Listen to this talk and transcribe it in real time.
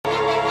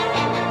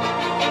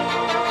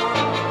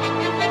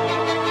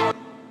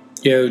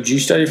Yo, did you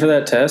study for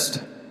that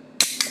test?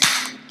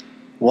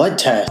 What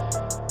test?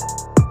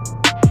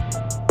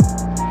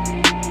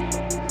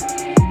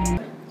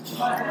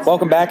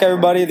 Welcome back,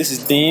 everybody. This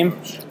is Dean.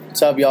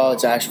 What's up, y'all?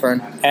 It's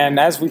Ashburn. And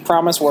as we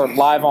promised, we're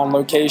live on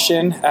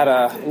location at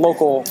a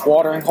local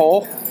watering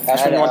hole.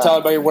 Ashburn, you want to tell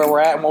everybody where we're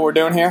at and what we're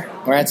doing here?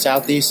 We're at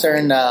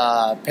Southeastern.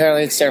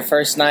 Apparently, it's their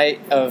first night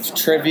of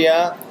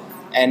trivia,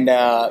 and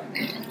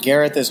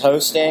Gareth is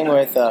hosting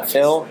with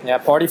Phil. Yeah,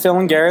 Party Phil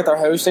and Gareth are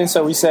hosting,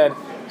 so we said,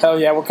 hell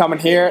yeah, we're coming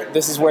here.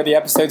 This is where the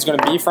episode's going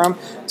to be from.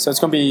 So it's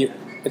going to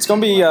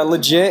be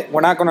legit.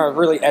 We're not going to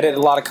really edit a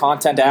lot of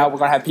content out. We're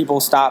going to have people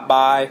stop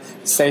by,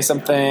 say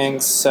some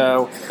things.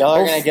 So y'all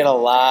are going to get a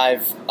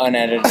live,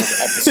 unedited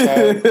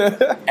episode,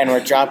 and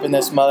we're dropping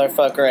this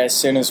motherfucker as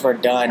soon as we're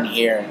done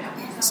here.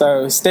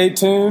 So stay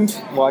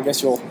tuned. Well, I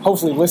guess you'll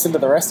hopefully listen to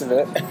the rest of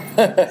it.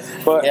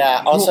 But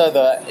yeah. Also,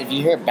 if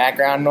you hear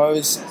background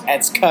noise,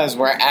 that's because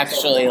we're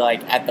actually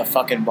at the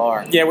fucking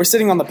bar. Yeah, we're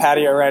sitting on the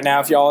patio right now.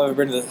 If y'all ever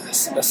been to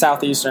the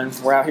Southeastern,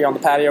 we're out here on the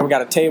patio. We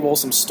got a table,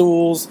 some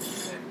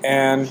stools,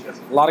 and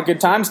a lot of good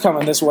times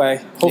coming this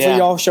way. Hopefully,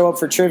 y'all show up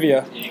for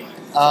trivia.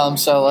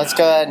 So let's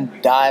go ahead and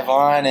dive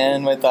on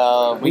in with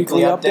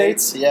weekly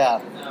updates.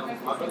 Yeah.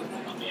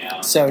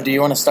 So, do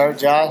you want to start,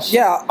 Josh?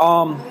 Yeah.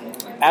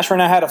 Asher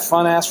and I had a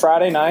fun-ass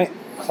Friday night.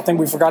 I think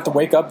we forgot to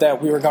wake up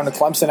that we were going to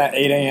Clemson at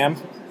 8 a.m.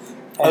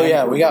 Oh,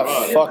 yeah, we got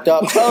fucked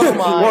up. Oh,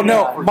 my Well,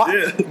 no,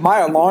 my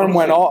alarm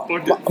went off.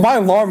 My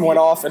alarm went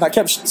off, and I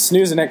kept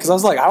snoozing it because I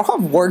was like, I don't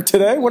have work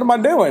today. What am I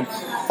doing?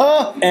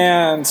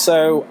 And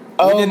so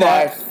we did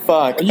that.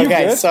 Fuck. You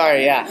okay, good?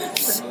 Sorry, yeah.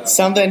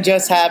 Something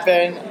just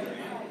happened.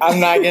 I'm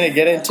not going to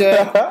get into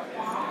it.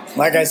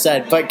 Like I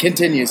said, but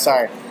continue,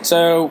 sorry.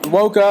 So we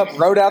woke up,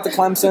 rode out to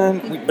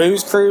Clemson. We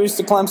booze cruised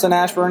to Clemson,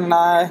 Ashburn and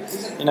I.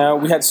 You know,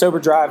 we had sober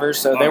drivers,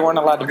 so they weren't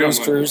allowed to booze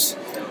cruise.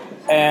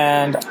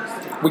 And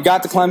we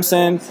got to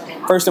Clemson.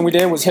 First thing we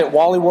did was hit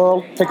Wally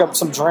World, pick up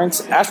some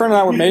drinks. Ashburn and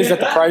I were amazed at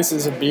the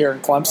prices of beer in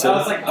Clemson.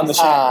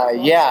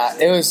 Yeah,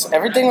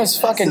 everything was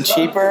fucking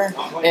cheaper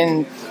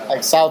in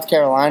South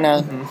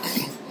Carolina.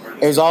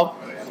 Mm-hmm. It was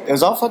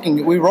all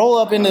fucking. We roll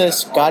up into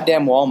this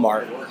goddamn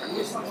Walmart,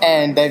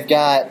 and they've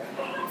got.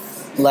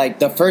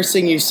 The first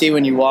thing you see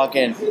when you walk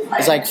in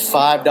is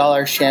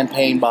 $5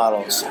 champagne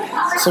bottles.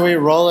 So we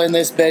roll in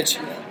this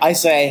bitch. I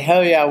say,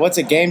 hell yeah, what's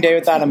a game day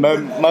without a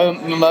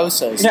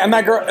mimosas? Yeah, and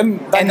that girl...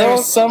 And there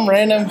was some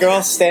random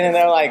girl standing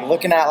there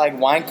looking at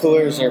wine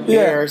coolers or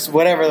beers,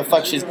 whatever the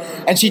fuck she's...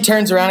 And she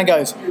turns around and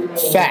goes,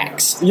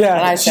 facts. Yeah,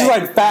 and I she's say,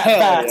 like,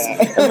 facts.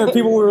 Yeah. And then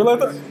people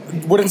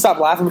wouldn't stop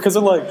laughing because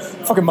they're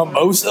fucking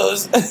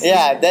mimosas.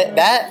 Yeah,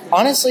 that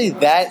honestly,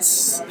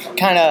 that's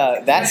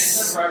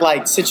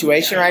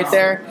situation right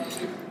there,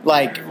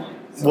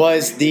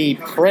 was the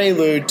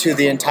prelude to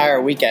the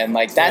entire weekend.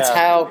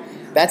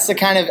 That's the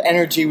kind of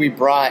energy we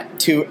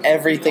brought to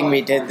everything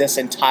we did this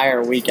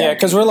entire weekend. Yeah,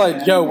 because we're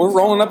we're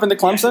rolling up into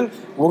Clemson.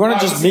 We're going to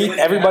just meet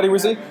everybody we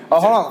see. Oh,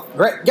 hold on.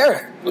 Great.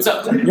 Gareth. What's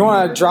up? You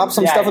want to drop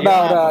some stuff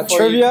about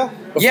trivia?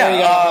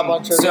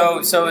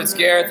 So it's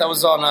Gareth. I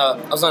was on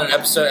an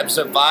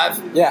episode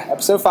 5. Yeah,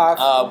 episode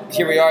 5.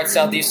 Here we are at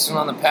Southeastern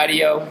on the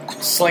patio,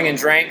 slinging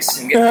drinks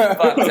and getting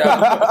fucked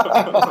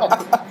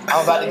up.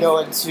 I'm about to go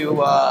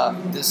into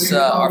this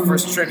our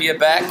first trivia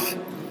back.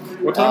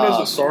 What time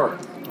does it start?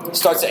 It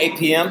starts at 8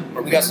 p.m.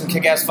 We got some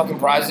kick-ass fucking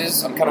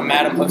prizes. I'm kind of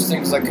mad I'm hosting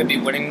because I could be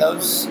winning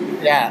those.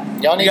 Yeah,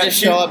 y'all need to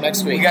show up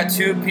next week. We got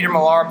 2 Peter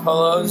Millar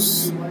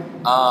polos, a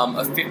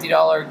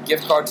 $50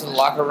 gift card to the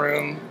locker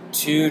room,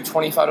 2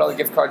 $25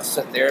 gift cards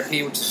to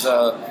therapy, which is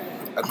a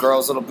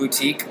girls' little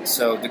boutique,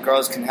 so the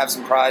girls can have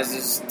some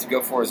prizes to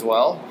go for as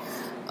well.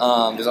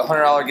 There's a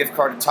 $100 gift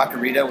card to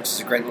Taquerita, which is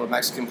a great little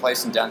Mexican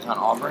place in downtown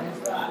Auburn.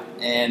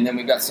 And then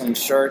we've got some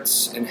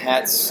shirts and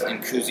hats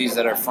and koozies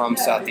that are from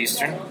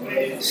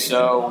Southeastern.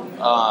 So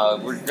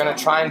we're going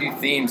to try and do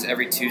themes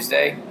every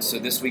Tuesday. So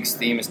this week's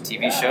theme is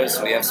TV shows.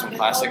 So we have some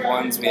classic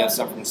ones. We have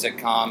some from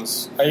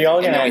sitcoms.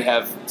 And then we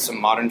have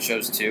some modern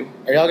shows too.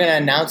 Are y'all going to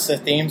announce the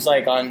themes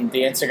on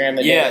the Instagram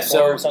the day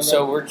before or something?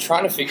 So we're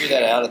trying to figure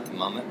that out at the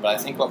moment. But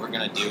I think what we're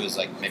going to do is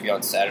maybe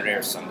on Saturday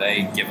or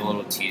Sunday give a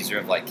little teaser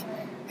of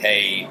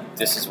hey,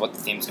 this is what the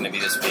theme's going to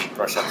be this week.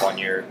 Brush up on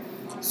your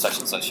such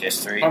and such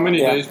history. How many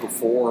days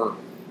before?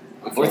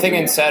 We're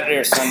thinking Saturday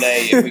or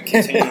Sunday if we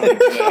continue to do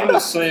it. I'm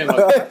just saying,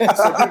 so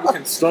people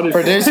can study.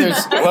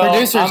 Producers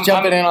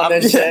jumping in on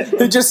this shit.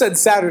 He just said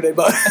Saturday,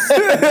 but so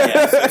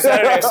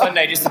Saturday or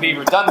Sunday just to be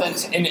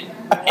redundant and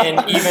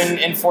even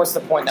enforce the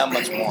point that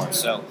much more.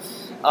 So.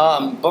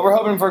 But we're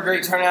hoping for a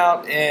great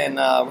turnout, and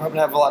we're hoping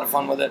to have a lot of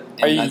fun with it.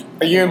 Are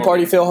you and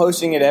Party Phil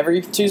hosting it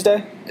every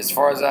Tuesday? As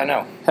far as I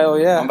know. Hell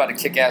yeah. I'm about to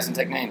kick ass and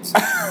take names.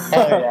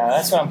 Hell yeah,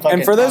 that's what I'm fucking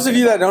And for those of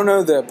you that don't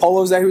know the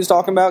polos that he was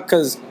talking about,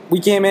 because we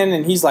came in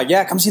and he's like,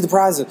 yeah, come see the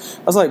prizes.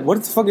 I was like, what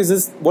the fuck is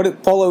this?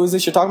 What polo is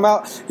this you're talking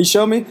about? He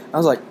showed me. I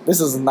was like, this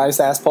is a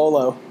nice-ass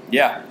polo.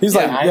 Yeah. He's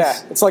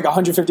nice. It's like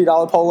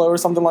 $150 polo or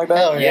something like that.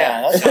 Hell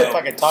yeah, that's what I'm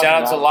fucking talking Shout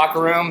out about. to the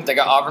locker room. They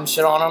got Auburn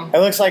shit on them. It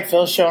looks like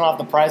Phil's showing off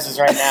the prices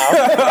right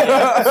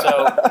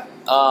now.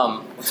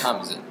 What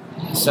time is it?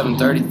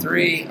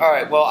 7:33. All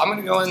right. Well, I'm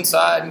gonna go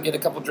inside and get a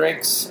couple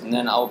drinks, and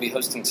then I'll be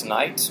hosting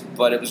tonight.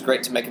 But it was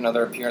great to make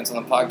another appearance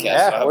on the podcast.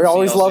 Yeah, we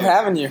always love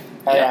having you.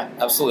 Oh, yeah.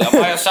 Absolutely.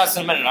 I'll buy us shots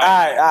in a minute. All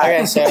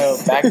right. Okay,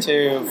 so back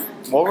to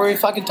what were we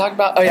fucking talking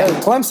about? Oh yeah,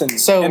 Clemson.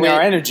 So and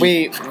our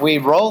energy. we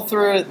roll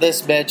through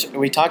this bitch.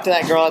 We talk to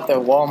that girl at the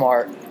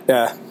Walmart,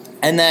 Yeah.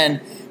 and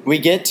then we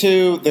get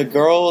to the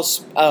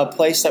girls'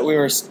 place that we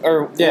were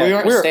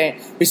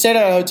staying. We stayed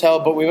at a hotel,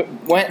 but we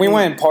went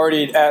and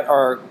partied at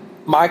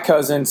my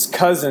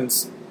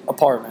cousin's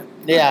apartment.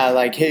 Yeah,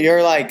 like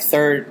you're like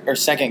third or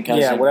second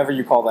cousin. Yeah, whatever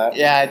you call that.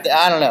 Yeah,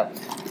 I don't know.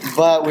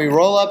 But we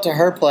roll up to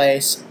her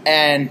place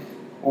and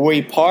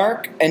we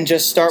park and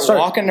just start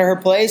walking to her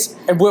place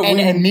and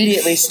we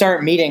immediately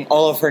start meeting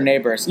all of her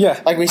neighbors.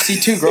 Yeah. Like we see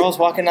two girls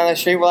walking down the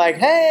street, we're like,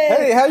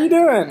 hey, how you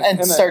doing?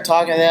 And start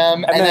talking to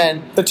them. And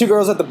then the two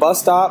girls at the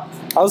bus stop,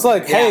 I was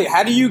like, hey,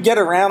 how do you get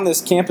around this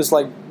campus?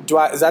 Like,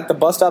 is that the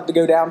bus stop to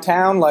go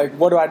downtown? Like,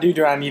 what do I do?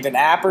 Do I need an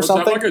app or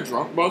something? Was that like a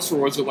drunk bus, or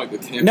was it like the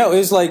campus? No, it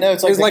was like,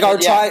 it's like our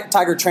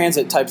Tiger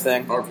Transit type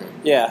thing. Okay.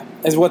 Yeah,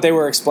 is what they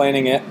were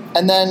explaining it.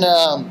 And then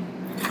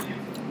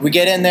we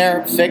get in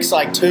there, fix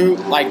like two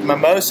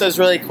mimosas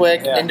really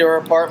quick into her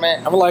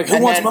apartment. I'm like,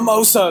 who wants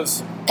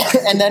mimosas?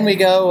 And then we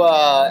go,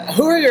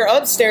 who are your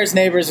upstairs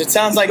neighbors? It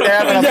sounds like they're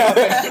having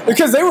a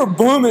because they were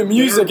booming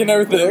music and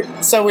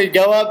everything. So we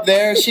go up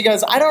there. She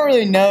goes, I don't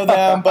really know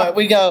them, but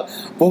we go,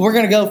 well, we're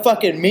going to go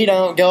fucking meet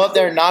them. Go up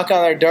there and knock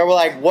on their door. We're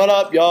like, what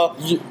up, y'all?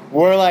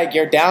 We're like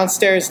your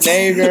downstairs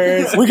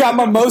neighbors. We got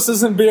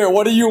mimosas and beer.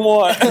 What do you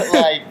want?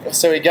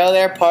 So we go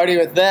there, party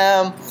with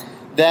them.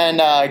 Then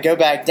go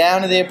back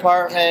down to the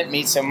apartment,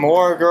 meet some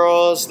more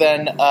girls.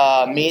 Then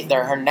meet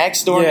her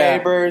next door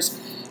neighbors.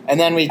 And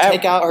then we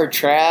take out her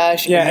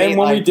trash. Yeah, and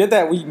when we did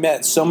that, we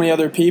met so many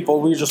other people.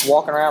 We were just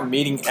walking around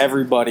meeting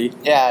everybody.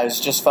 Yeah, it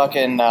was just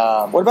fucking...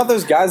 what about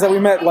those guys that we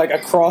met, like,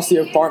 across the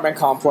apartment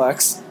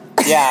complex?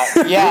 Yeah.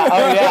 Oh,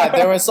 yeah.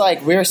 There was,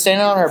 we were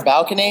standing on her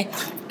balcony,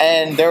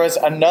 and there was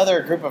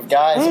another group of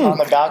guys on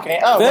the balcony.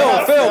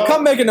 Oh, Phil,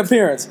 come make an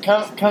appearance.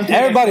 Come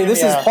everybody,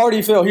 this is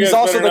Party Phil. He's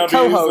also the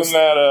co-host.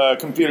 That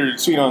computer to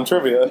cheat on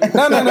trivia.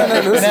 No.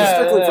 This is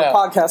strictly for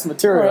podcast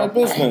material.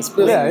 Business.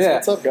 Yeah.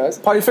 What's up, guys?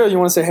 Party Phil, you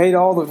want to say hey to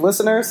all the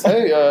listeners?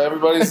 Hey,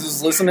 everybody's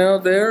just listening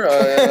out there.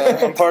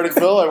 I'm Party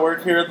Phil. I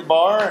work here at the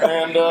bar,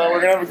 and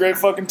we're going to have a great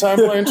fucking time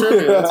playing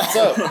trivia. That's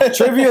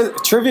what's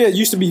up. Trivia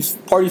used to be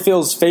Party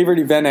Phil's favorite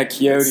event at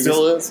Coyotes. It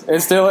still is.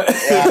 It still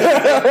is.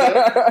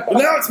 But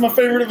now it's my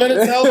favorite event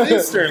at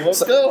Southeastern.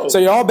 Let's go. So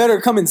y'all better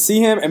come and see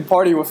him and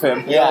party with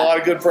him. We got a lot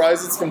of good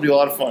prizes. It's going to be a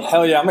lot of fun.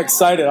 Hell yeah, I'm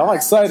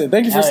excited.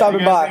 Thank you for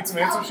stopping by. Need some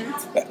answer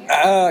sheets?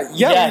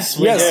 Yes,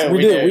 we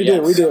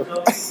do.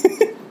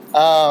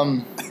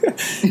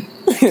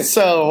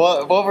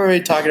 So what were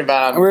we talking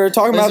about? We were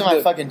talking about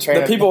my fucking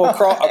the people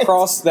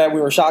across that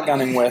we were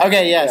shotgunning with.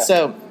 Okay, yeah.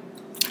 So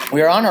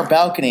we were on our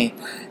balcony.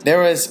 There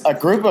was a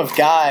group of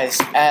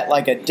guys at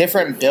a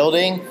different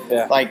building,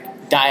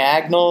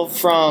 diagonal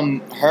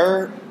from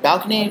her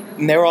balcony,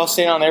 and they were all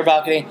sitting on their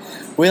balcony.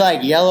 We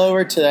yell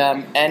over to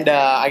them, and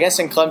I guess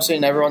in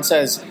Clemson everyone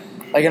says,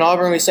 in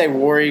Auburn we say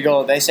War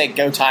Eagle, they say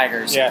Go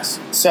Tigers. Yes.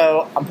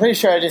 So I'm pretty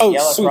sure I just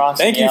yell sweet. across.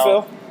 Thank you,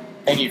 Phil.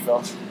 Thank you,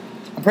 Phil.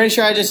 I'm pretty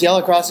sure I just yell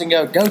across and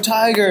go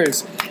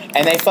Tigers,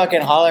 and they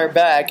fucking holler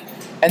back.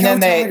 And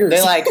then they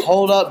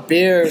hold up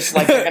beers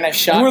like they're gonna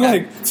shotgun. And we're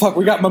like, fuck,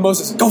 we got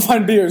mimosas. Go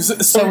find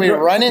beers. So we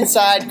run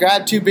inside,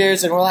 grab 2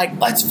 beers, and we're like,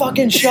 let's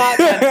fucking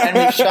shotgun. And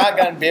we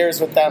shotgun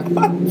beers with them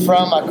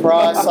from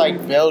across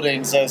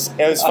buildings. It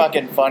was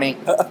fucking funny.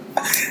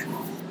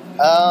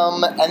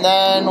 And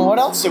then what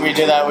else did we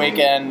do that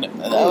weekend?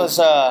 That was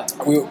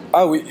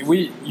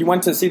you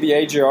went to see the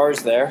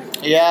AGRs there.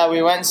 Yeah,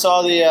 we went and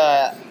saw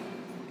the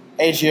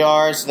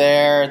AGRs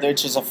there,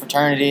 which is a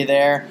fraternity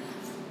there.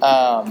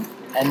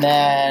 And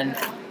then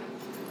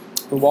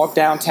we walked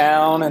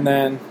downtown, and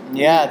then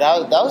that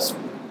was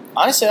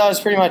honestly that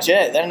was pretty much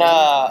it. Then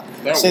that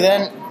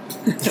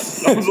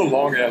was a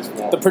long ass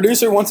walk. The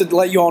producer wants to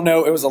let you all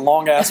know it was a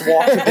long ass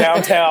walk to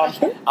downtown.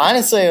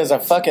 Honestly, it was a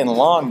fucking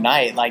long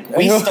night.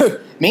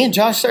 Me and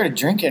Josh started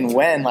drinking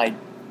when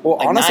honestly,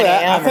 9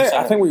 a.m.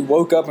 I think we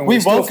woke up and we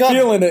were woke still up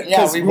feeling it.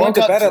 Yeah, we went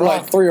to bed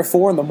drunk. at 3 or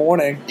 4 in the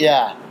morning.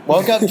 Yeah,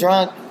 woke up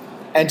drunk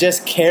and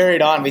just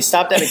carried on. We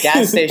stopped at a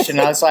gas station.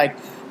 And I was like,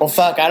 well,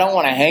 fuck, I don't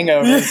want a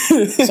hangover.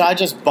 So I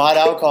just bought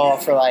alcohol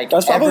for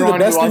That's probably everyone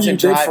the best who thing you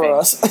wasn't did driving. for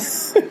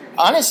us.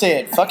 Honestly,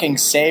 it fucking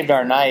saved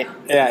our night.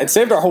 Yeah, it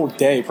saved our whole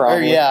day,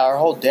 probably. Our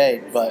whole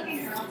day, but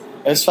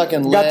it was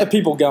fucking lit. Got the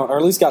people going, or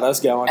at least got us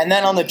going. And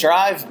then on the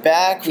drive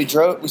back, we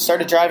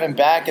started driving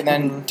back, and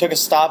then took a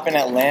stop in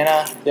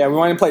Atlanta. Yeah, we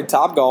went and played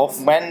Top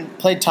Golf.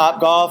 Played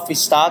Top Golf. We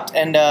stopped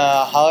and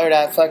hollered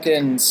at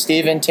fucking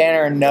Steven,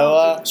 Tanner, and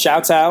Noah.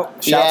 Shouts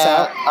out.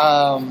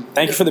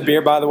 Thank you for the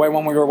beer, by the way,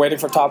 when we were waiting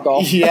for Top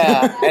Golf.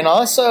 Yeah, and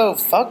also,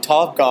 fuck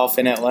Top Golf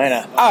in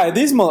Atlanta. All right,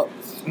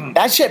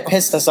 that shit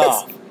pissed us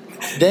off.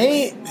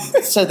 They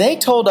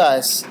told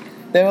us,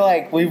 they were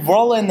like, we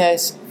roll in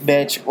this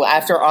bitch.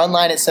 After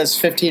online it says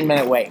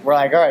 15-minute wait. We're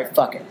like, all right,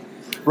 fuck it.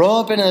 Roll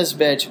up into this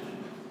bitch.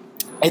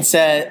 it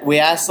said, we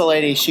asked the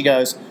lady, she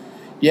goes,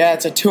 yeah,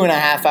 it's a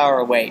 2.5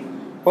 hour wait.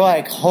 We're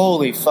like,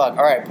 holy fuck.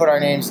 All right, put our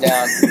names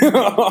down.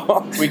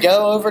 We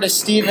go over to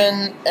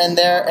Steven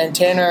and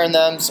Tanner and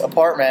them's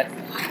apartment.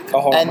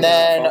 And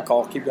then phone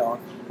call. Keep going.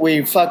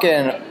 we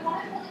fucking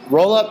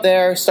roll up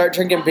there, start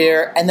drinking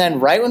beer, and then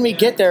right when we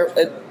get there,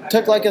 it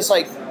took us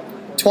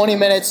 20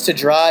 minutes to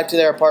drive to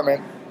their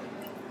apartment.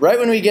 Right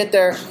when we get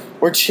there,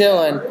 we're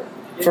chilling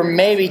for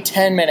maybe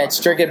 10 minutes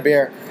drinking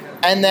beer.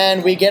 And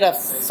then we get a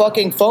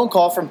fucking phone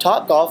call from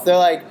Topgolf. They're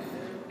like,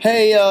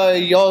 hey,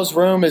 y'all's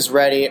room is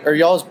ready, or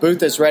y'all's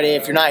booth is ready.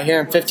 If you're not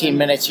here in 15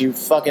 minutes, you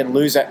fucking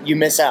lose it. You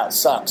miss out.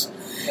 Sucks.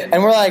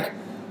 And we're like,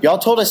 y'all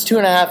told us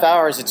 2.5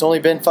 hours. It's only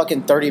been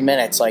fucking 30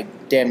 minutes,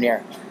 damn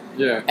near.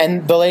 Yeah.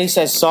 And the lady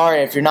says,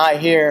 sorry, if you're not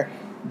here,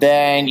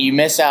 then you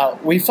miss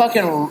out. We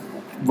fucking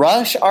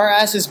rush our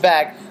asses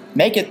back,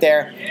 make it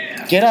there,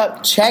 get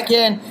up, check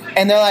in,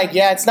 and they're like,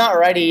 yeah, it's not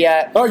ready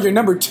yet. Oh, you're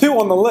number 2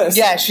 on the list.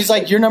 Yeah, she's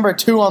like, you're number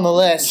 2 on the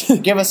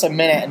list. Give us a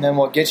minute, and then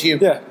we'll get you.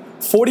 Yeah.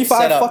 45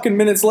 Set up. fucking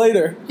minutes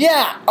later.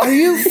 Yeah, are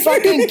you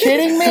fucking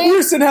kidding me? We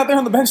were sitting out there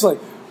on the bench like,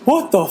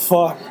 what the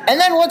fuck? And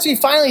then once we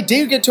finally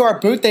do get to our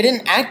booth, they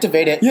didn't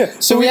activate it. Yeah.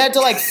 So we had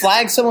to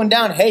flag someone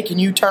down. Hey, can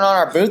you turn on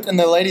our booth? And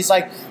the lady's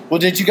like, well,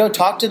 did you go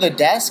talk to the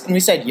desk? And we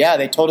said, yeah,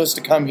 they told us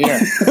to come here.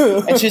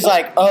 And she's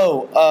like,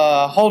 oh,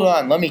 hold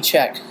on, let me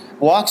check.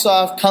 Walks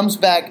off, comes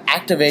back,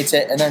 activates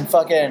it, and then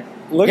fucking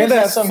Look at gives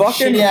that us some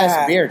fucking shitty ass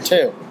hat. beer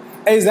too.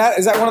 Hey, is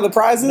that one of the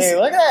prizes? Dude,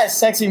 look at that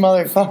sexy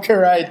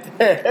motherfucker right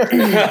there.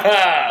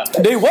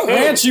 Dude, what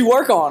ranch you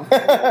work on?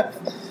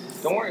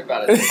 Don't worry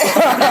about it.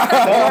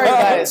 Don't worry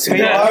about it,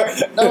 sweetheart.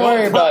 Don't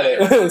worry about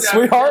it.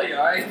 Sweetheart?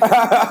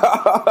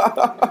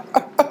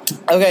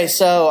 Okay,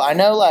 so I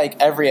know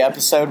every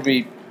episode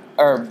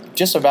or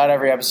just about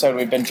every episode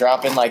we've been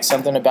dropping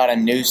something about a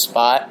new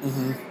spot.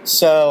 Mm-hmm.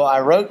 So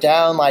I wrote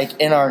down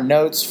in our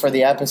notes for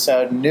the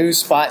episode, new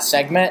spot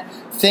segment,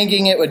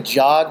 thinking it would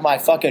jog my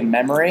fucking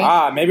memory.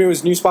 Maybe it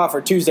was new spot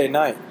for Tuesday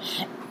night.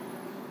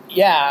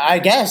 Yeah, I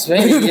guess.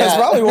 Maybe, That's yeah.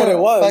 probably what it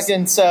was.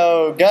 Fucking,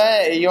 so go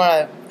ahead, you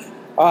want to...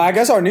 I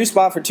guess our new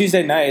spot for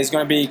Tuesday night is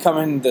going to be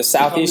coming to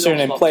Southeastern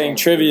and playing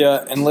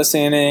trivia and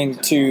listening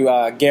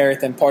to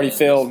Gareth and Party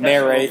Phil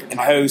narrate and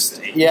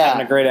host. Yeah.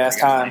 Having a great ass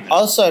time.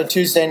 Also,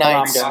 Tuesday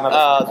nights,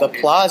 the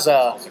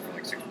Plaza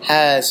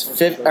has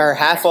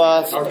half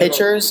off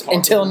pitchers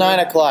until 9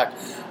 o'clock.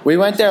 We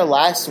went there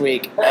last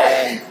week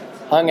and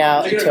hung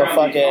out until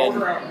fucking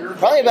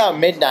probably about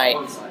midnight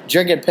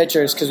drinking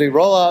pitchers because we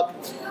roll up.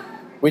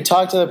 We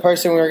talked to the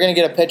person. We were going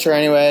to get a pitcher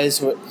anyways.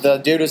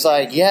 The dude was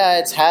like, yeah,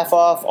 it's half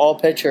off all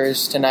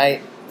pitchers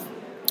tonight,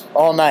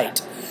 all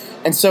night.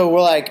 And so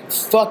we're like,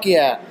 fuck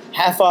yeah,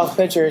 half off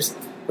pitchers.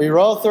 We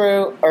roll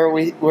through, or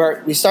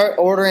we start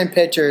ordering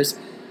pitchers,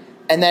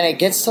 and then it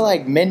gets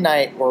to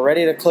midnight. We're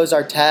ready to close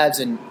our tabs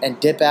and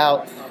dip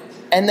out.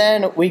 And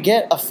then we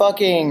get a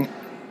fucking,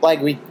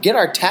 we get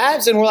our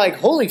tabs, and we're like,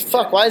 holy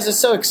fuck, why is this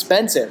so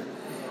expensive?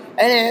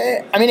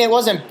 And it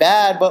wasn't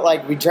bad,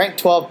 but we drank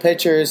 12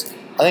 pitchers.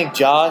 I think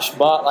Josh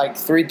bought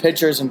 3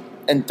 pitchers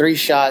and 3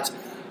 shots,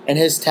 and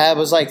his tab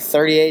was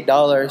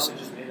 $38.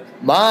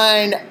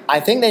 Mine, I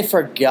think they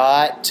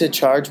forgot to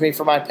charge me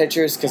for my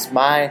pitchers because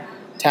my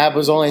tab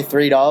was only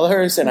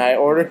 $3, and I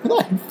ordered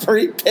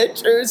 3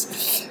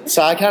 pitchers,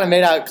 so I kind of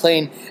made out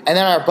clean. And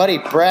then our buddy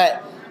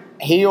Brett,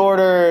 he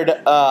ordered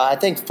I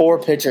think 4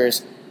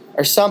 pitchers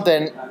or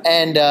something,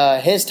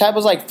 and his tab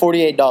was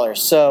 $48.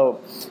 So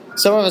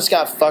some of us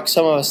got fucked,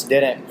 some of us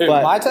didn't. Dude,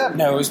 but my tab?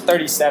 No, it was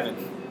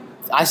 37.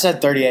 I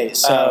said 38,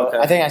 so okay.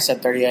 I think I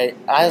said 38.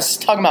 I was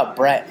talking about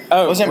Brett.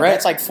 Oh, wasn't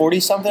Brett? Brett's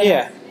 40-something?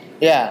 Yeah.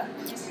 Yeah.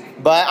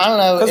 But I don't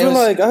know.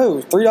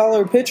 Because we're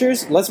 $3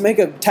 pitchers? Let's make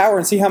a tower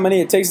and see how many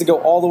it takes to go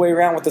all the way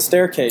around with the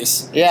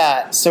staircase.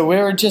 Yeah, so we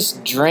were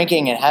just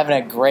drinking and having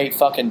a great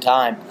fucking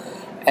time.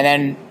 And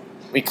then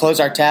we close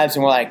our tabs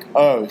and we're like,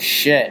 oh,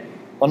 shit.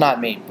 Well, not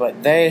me,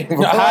 but they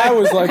were I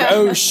was like,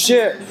 oh,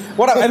 shit.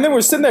 And then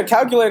we're sitting there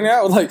calculating it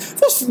out. We're like,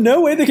 there's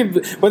no way they can...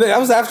 But that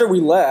was after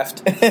we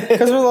left.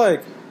 Because we're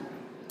like...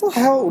 What the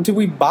hell did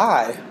we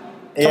buy?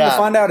 Come to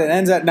find out, it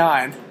ends at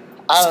 9.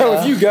 So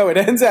if you go, it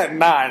ends at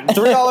 9.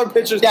 $3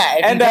 pitchers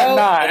end at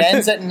 9. It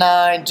ends at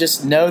 9.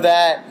 Just know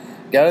that.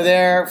 Go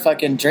there,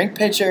 fucking drink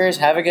pitchers,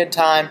 have a good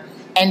time.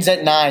 Ends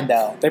at 9,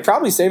 though. They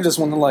probably saved us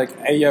when they're like,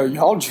 hey, yo,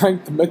 y'all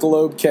drank the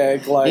Michelob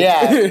keg.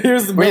 Yeah.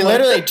 Here's the We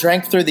literally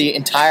drank through the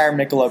entire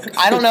Michelob.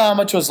 I don't know how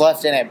much was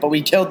left in it, but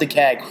we killed the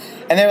keg.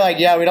 And they were like,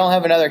 yeah, we don't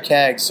have another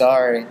keg.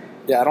 Sorry.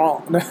 Yeah, I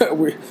don't know.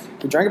 We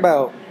drank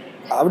about,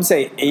 I would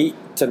say, 8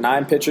 to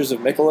 9 pitchers of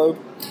Michelob.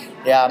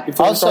 Yeah.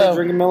 Before we started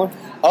drinking Miller.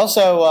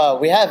 Also,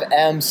 we have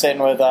M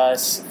sitting with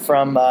us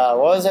from, what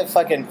was it,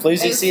 fucking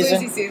Floozy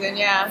season? Floozy season,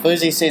 yeah.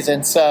 Floozy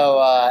season.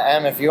 So,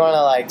 M, if you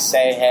want to,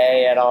 say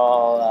hey at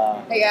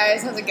all. Hey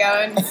guys, how's it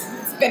going?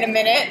 It's been a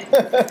minute,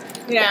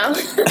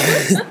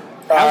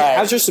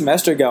 How's your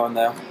semester going,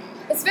 though?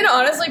 It's been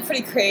honestly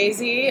pretty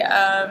crazy.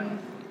 A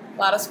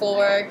lot of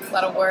schoolwork, a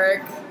lot of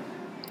work.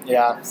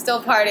 Yeah.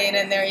 Still partying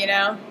in there,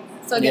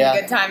 Still getting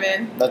a good time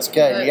in. That's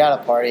good. You got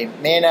to party.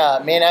 Me and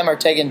M are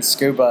taking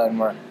scuba, and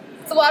we're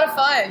It's a lot of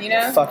fun, you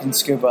know? Fucking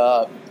scuba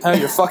up. Oh,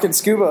 you're fucking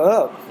scuba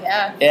up.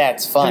 Yeah. Yeah,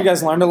 it's Have fun. you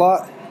guys learned a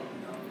lot?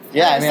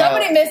 Yeah, I mean,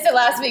 Somebody missed it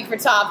last week for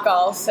Top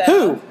Golf, so.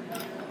 Who?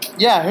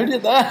 yeah, who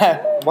did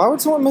that? Why would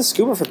someone miss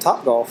scuba for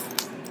Top Golf?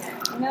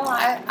 No,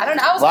 I don't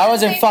know. Well, I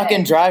wasn't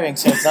fucking driving,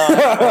 so it's not.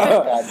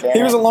 God damn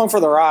He was it. along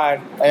for the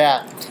ride.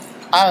 Yeah,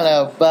 I don't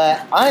know,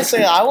 but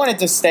honestly, I wanted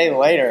to stay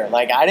later.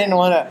 Like, I didn't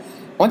want to.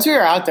 Once we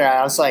were out there,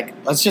 I was like,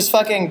 let's just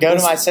fucking go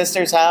to my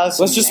sister's house.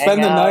 Let's and just hang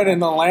spend the out. night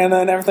in Atlanta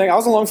and everything. I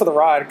was along for the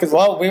ride because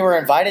Well, we were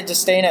invited to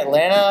stay in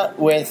Atlanta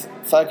with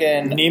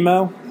fucking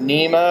Nemo.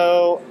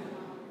 Nemo,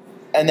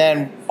 and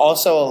then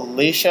also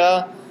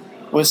Alicia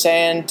was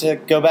saying to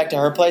go back to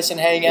her place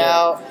and hang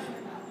out.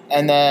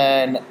 And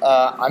then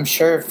I'm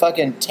sure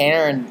fucking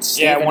Tanner and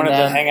Steven Yeah, wanted and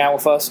to them, hang out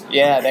with us.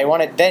 Yeah, they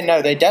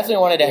definitely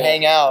wanted to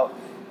hang out.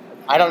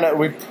 I don't know.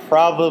 We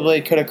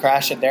probably could have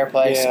crashed at their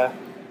place. Yeah.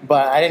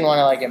 But I didn't want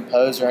to like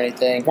impose or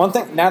anything. One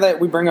thing, now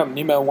that we bring up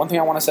Nemo, one thing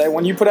I want to say,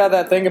 when you put out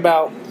that thing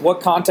about what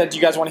content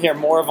you guys want to hear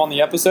more of on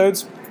the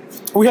episodes,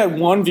 we had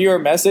one viewer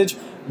message,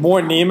 more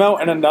Nemo,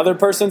 and another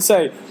person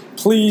say,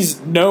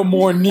 please, no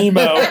more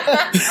Nemo.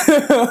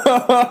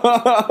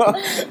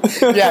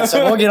 Yeah,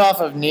 so we'll get off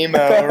of Nemo.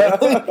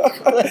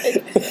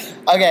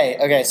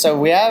 Okay. So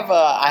we have.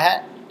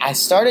 I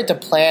started to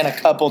plan a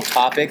couple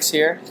topics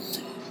here,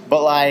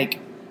 but like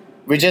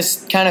we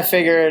just kind of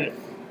figured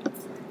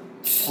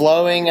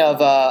flowing of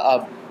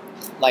a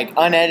like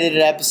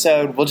unedited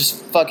episode. We'll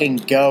just fucking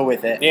go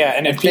with it. Yeah,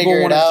 and if people figure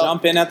it want to out.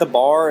 jump in at the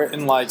bar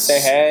and like say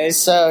hey,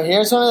 So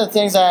here's one of the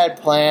things I had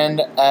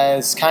planned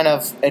as kind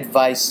of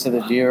advice to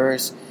the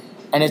viewers,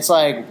 and it's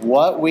like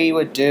what we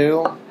would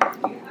do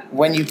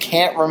when you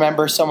can't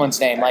remember someone's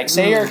name. Like,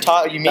 say you meet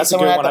that's a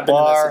someone good at one. the I've been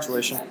in bar, that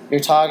situation. you're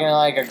talking to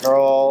like a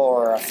girl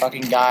or a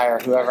fucking guy or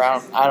whoever.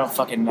 I don't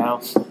fucking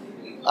know.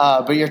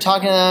 But you're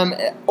talking to them,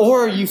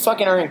 or you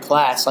fucking are in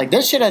class. Like,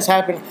 this shit has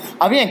happened.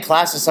 I'll be in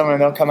class with someone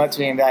and they'll come up to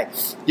me and be like,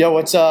 yo,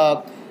 what's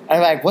up? And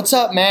I'm like, what's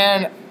up,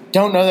 man?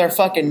 Don't know their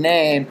fucking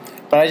name,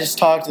 but I just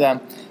talked to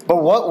them. But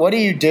what do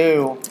you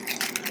do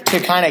to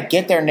kind of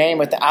get their name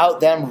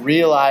without them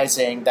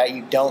realizing that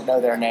you don't know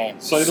their name?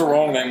 Say the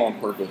wrong name on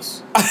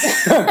purpose. You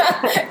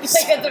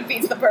think that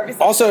defeats the purpose.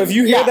 Also, if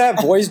you hear Yeah.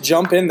 that voice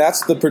jump in,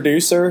 that's the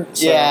producer.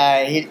 So.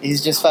 Yeah,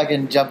 he's just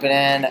fucking jumping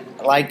in.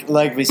 Like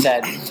we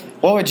said.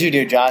 What would you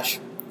do, Josh?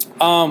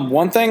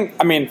 One thing,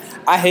 I mean,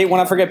 I hate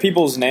when I forget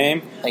people's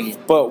name, Thank you.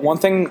 but one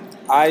thing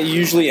I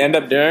usually end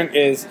up doing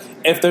is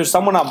if there's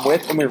someone I'm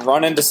with and we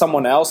run into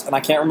someone else and I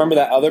can't remember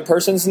that other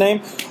person's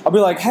name, I'll be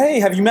like, hey,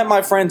 have you met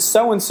my friend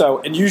so-and-so?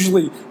 And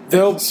usually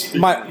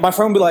my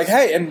friend will be like,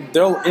 hey, and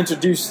they'll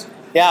introduce.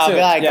 Yeah, I'll to-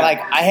 be like, yeah.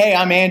 hey,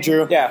 I'm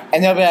Andrew. Yeah.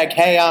 And they'll be like,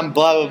 hey, I'm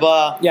blah, blah,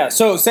 blah. Yeah,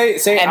 so say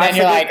And I then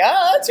you're forget- like,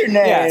 oh, that's your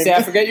name. Yeah, say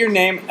I forget your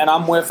name, and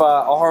I'm with a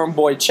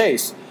homeboy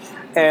Chase,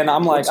 and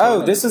I'm like,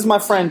 oh, this is my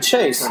friend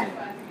Chase,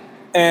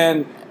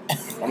 and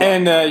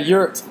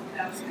you're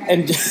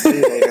and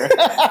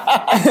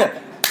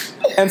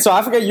and so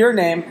I forget your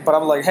name, but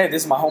I'm like, hey,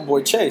 this is my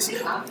homeboy Chase,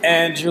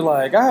 and you're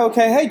like, oh,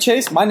 okay, hey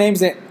Chase, my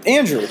name's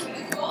Andrew.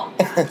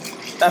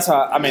 That's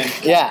how I mean.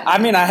 Yeah. I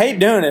mean, I hate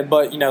doing it,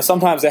 but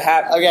sometimes it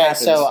happens. Okay,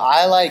 so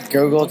I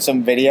Googled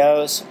some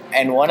videos,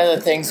 and one of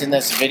the things in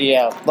this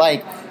video,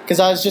 because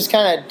I was just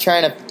kind of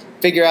trying to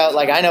figure out,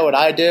 I know what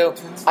I do.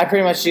 I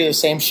pretty much do the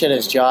same shit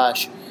as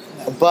Josh,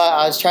 but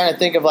I was trying to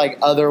think of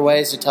other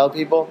ways to tell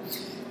people,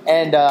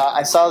 and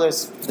I saw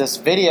this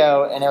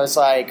video, and it was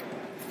like,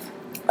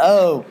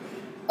 oh,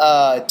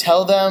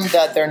 tell them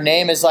that their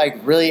name is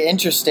really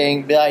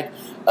interesting. Be like,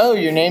 oh,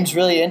 your name's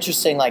really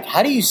interesting.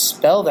 How do you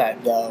spell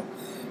that though?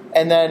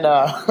 And then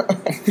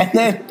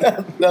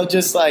they'll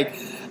just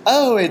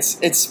oh,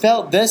 it's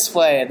spelled this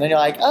way. And then you're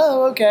like,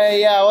 oh, okay,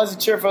 yeah, I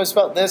wasn't sure if it was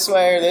spelled this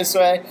way or this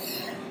way.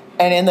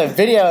 And in the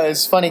video,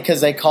 it's funny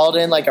because they called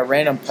in a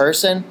random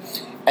person,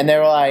 and they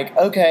were like,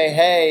 okay,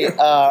 hey,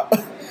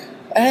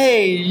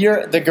 hey,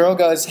 the girl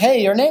goes,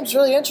 hey, your name's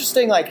really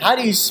interesting. How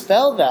do you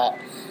spell that?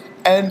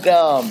 And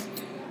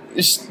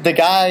the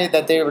guy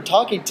that they were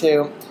talking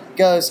to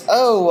goes,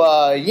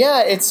 oh,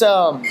 yeah, it's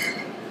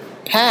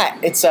Pat.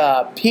 It's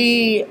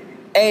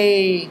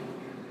P-A-T.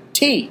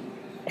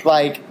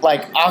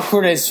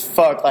 Awkward as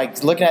fuck.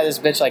 Looking at this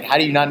bitch, how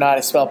do you not know how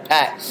to spell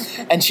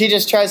Pat? And she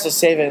just tries to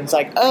save it. And it's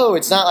oh,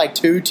 it's not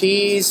two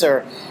T's,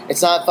 or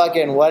it's not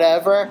fucking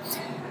whatever.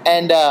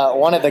 And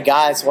one of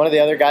the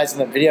other guys in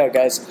the video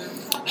goes,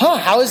 huh,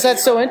 how is that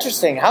so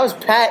interesting? How is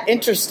Pat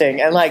interesting?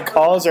 And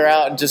calls her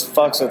out and just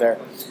fucks with her.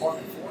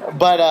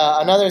 But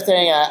another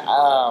thing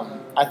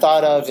I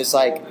thought of is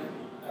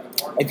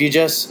if you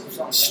just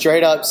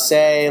straight up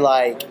say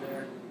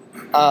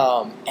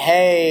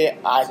hey,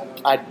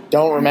 I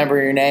don't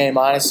remember your name,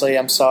 honestly,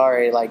 I'm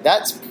sorry.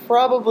 That's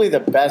probably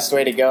the best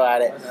way to go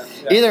at it.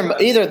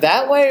 Either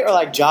that way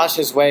or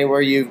Josh's way,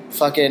 where you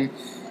fucking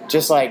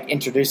just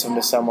introduce him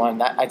to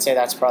someone. I'd say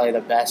that's probably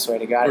the best way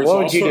to go at it. What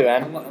would you do,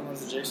 Em? Well,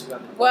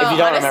 If you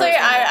don't honestly, remember.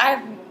 I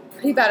have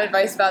pretty bad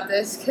advice about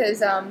this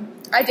because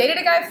I dated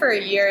a guy for a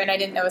year and I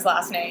didn't know his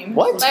last name.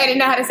 What? Like, I didn't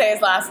know how to say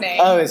his last name.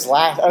 Oh, his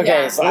last. Okay,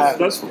 Yeah. his last.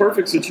 That's a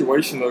perfect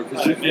situation though,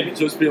 because you can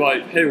just be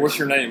like, "Hey, what's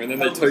your name?" and then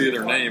they tell you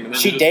their name, and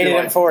then She you just be dated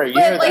like, him for a year.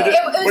 But, like, though.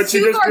 it was But you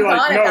too just be far like,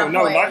 gone at that no,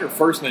 point. not your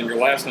first name, your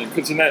last name.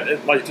 Because in that,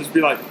 just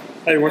be like,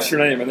 hey, what's your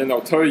name? And then they'll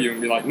tell you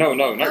and be like, no,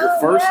 not your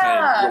first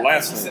yeah. name, your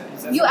last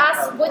name. You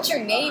ask what your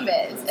name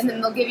is, and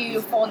then they'll give you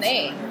your full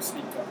name.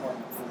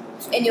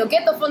 And you'll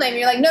get the full name, and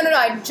you're like, no,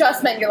 I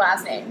just meant your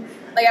last name.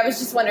 Like, I was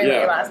just wondering what Yeah.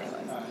 your last name was.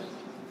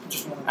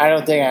 I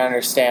don't think I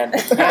understand.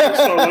 So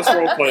let's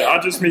role play. I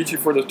just meet you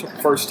for the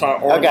first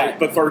time, or Okay. like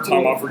the third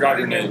time I forgot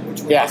your name.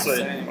 Yeah. I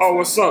say, oh,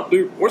 what's up,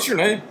 dude? What's your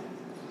name?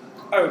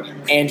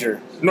 Andrew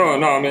No,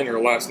 I meant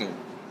your last name.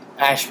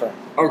 Ashburn.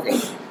 Okay.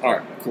 All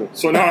right, cool.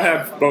 So now I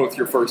have both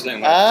your first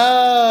name.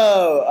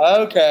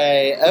 Oh,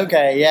 okay,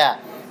 yeah.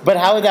 But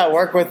how would that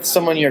work with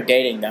someone you're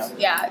dating, though?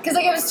 Yeah, because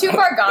like it was too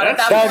far gone at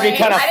that That would point. be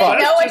kinda I fun.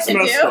 didn't know what That's to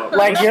just messed do. up.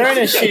 Like, you're in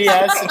a shitty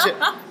ass situation.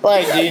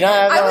 Like, do you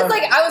not have I was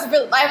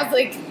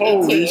like 18.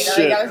 Holy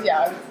shit. Like, I was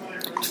young.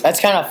 That's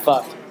kind of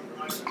fucked.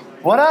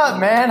 What up,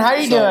 man? How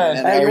you doing?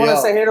 man? Hey, you How want to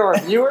y'all? say hey to our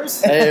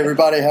viewers? Hey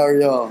everybody, how are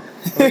y'all?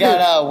 We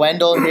got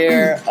Wendell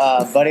here,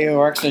 buddy who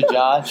works with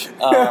Josh.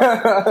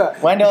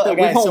 Wendell, We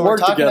okay, don't so we're work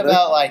talking together.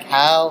 about like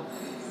how.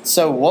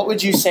 So, what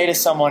would you say to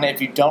someone if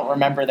you don't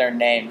remember their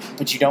name,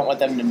 but you don't want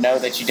them to know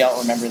that you don't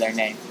remember their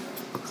name?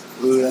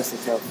 Ooh, that's a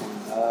tough one.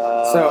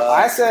 So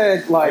I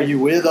said, Are like, you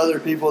with other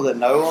people that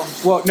know them?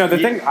 well, no, the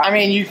thing. I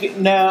mean, you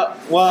can, no.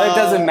 Well, It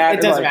doesn't matter.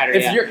 It doesn't Like, matter.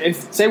 If Yeah.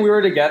 if say we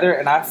were together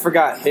and I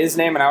forgot his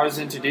name and I was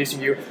introducing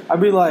you, I'd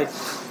be like,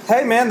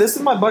 "Hey, man, this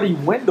is my buddy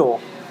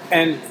Wendell,"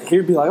 and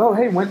he'd be like, "Oh,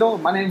 hey, Wendell,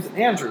 my name's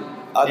Andrew."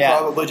 I'd Yeah.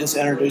 probably just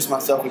introduce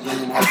myself again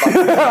and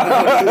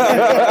have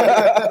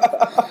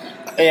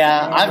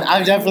Yeah,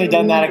 I've definitely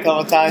done that a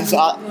couple times.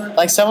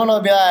 Like someone will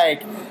be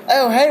like,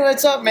 "Oh, hey,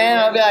 what's up, man?"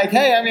 I'll be like,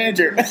 "Hey, I'm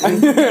Andrew."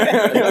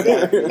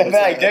 They'll be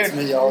like, "Dude,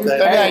 me all day.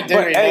 They'll be like, dude,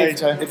 But, we know hey,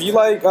 each other." if you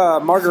like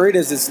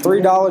margaritas, it's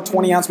 $3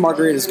 20-ounce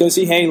margaritas. Go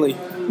see Haley.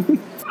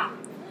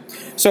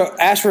 So,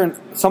 Ashburn,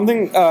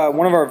 something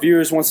one of our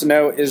viewers wants to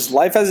know is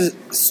life as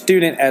a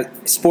student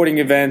at sporting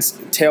events,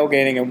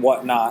 tailgating, and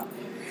whatnot.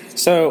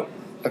 So,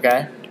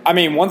 Okay. I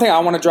mean, one thing I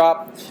want to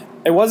drop,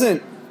 it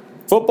wasn't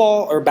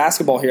football or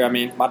basketball here. I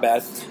mean, my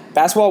bad.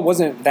 Basketball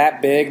wasn't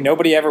that big.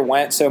 Nobody ever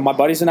went. So my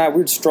buddies and I, we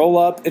would stroll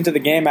up into the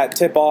game at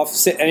tip-off,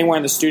 sit anywhere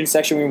in the student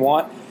section we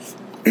want.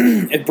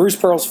 It's Bruce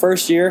Pearl's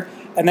first year,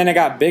 and then it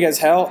got big as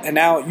hell. And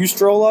now you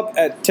stroll up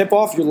at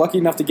tip-off, you're lucky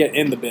enough to get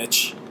in the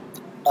bitch.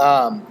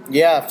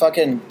 Yeah,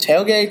 fucking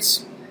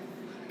tailgates.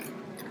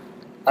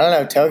 I don't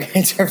know.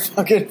 Tailgates are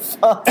fucking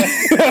fun.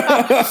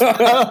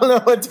 I don't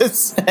know what to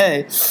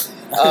say.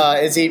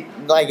 Is he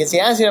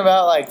asking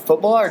about like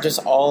football or just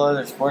all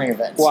other sporting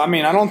events? Well, I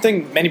mean, I don't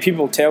think many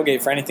people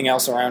tailgate for anything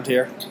else around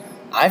here.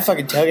 I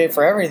fucking tailgate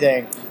for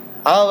everything.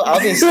 I'll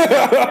be sitting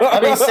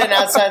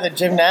outside the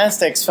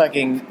gymnastics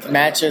fucking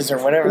matches or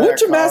whatever. What they're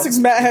gymnastics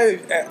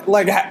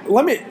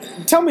let me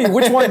tell me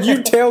which one you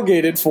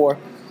tailgated for.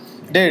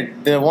 called.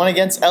 Dude, the one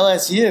against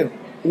LSU.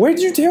 Where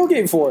did you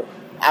tailgate for?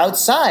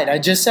 Outside. I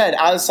just said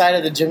outside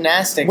of the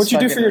gymnastics. What'd you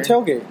do for your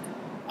fucking tailgate?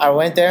 I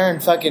went there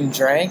and fucking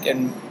drank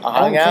and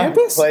hung out,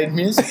 campus? played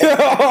music.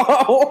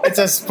 It's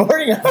a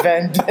sporting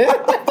event.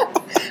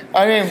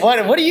 I mean,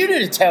 what do you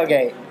do to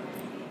tailgate?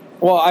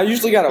 Well, I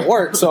usually got to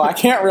work, so I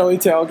can't really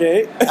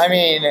tailgate. I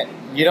mean,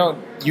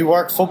 you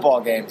work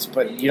football games,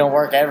 but you don't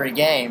work every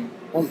game.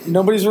 Well,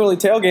 nobody's really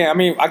tailgating. I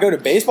mean, I go to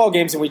baseball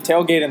games and we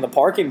tailgate in the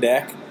parking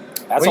deck.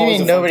 That's What do you always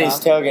mean a fun nobody's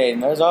time.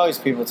 tailgating? There's always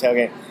people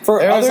tailgating. For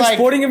There was other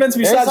sporting events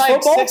There's besides like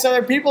football? 6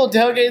 other people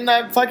tailgating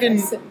that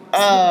fucking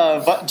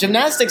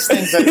gymnastics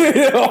thing.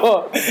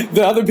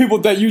 The other people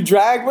that you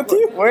drag with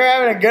you? We're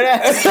having a good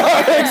ass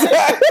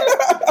time.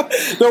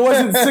 There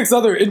wasn't 6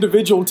 other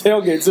individual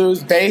tailgates. There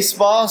was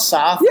Baseball,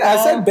 softball. yeah,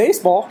 I said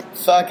baseball.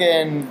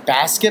 Fucking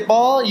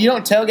basketball. You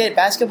don't tailgate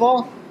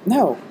basketball?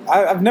 No,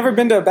 I've never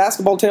been to a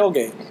basketball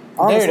tailgate.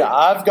 Honestly. Dude,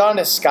 I've gone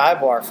to Sky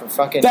Bar for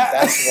fucking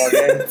basketball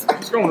games.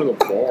 Let's go to the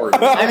bar.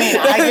 I mean,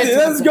 I get to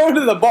Let's go to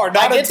the bar, I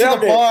not get a to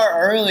the tailgate.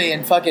 bar early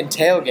and fucking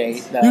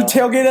tailgate. Though. You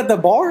tailgate at the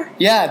bar?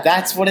 Yeah,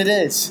 that's what it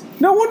is.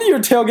 No wonder you're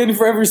tailgating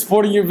for every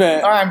sporting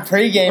event. Or I'm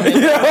pre-gaming.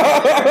 You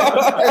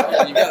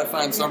gotta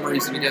find some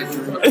reason to get a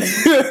drink.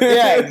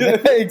 Yeah,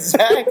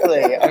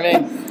 exactly. I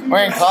mean,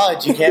 we're in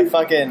college. You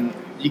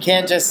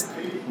can't just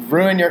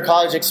ruin your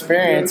college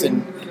experience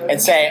and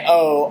say,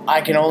 oh,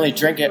 I can only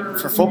drink it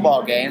for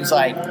football games.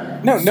 Like,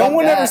 No fuck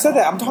one that. ever said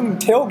that. I'm talking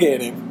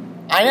tailgating.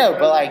 I know,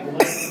 but like,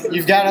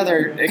 you've got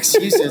other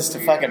excuses to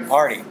fucking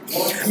party.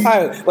 All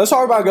right, let's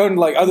talk about going to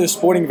like other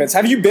sporting events.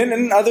 Have you been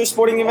in other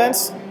sporting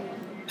events?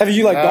 Have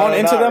you like gone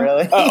into not them?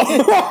 Really.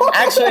 Oh.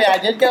 Actually, I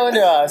did go into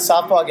a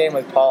softball game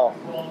with Paul.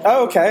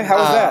 Oh, okay. How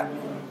was that?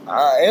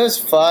 It was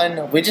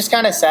fun. We just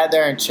kind of sat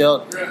there and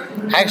chilled.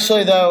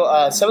 Actually,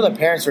 though, some of the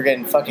parents were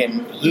getting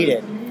fucking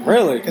heated.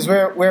 Really? Because we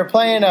were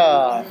playing,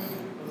 I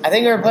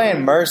think we were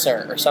playing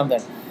Mercer or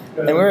something.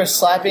 And we were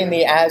slapping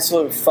the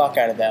absolute fuck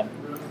out of them.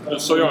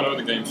 Just so y'all know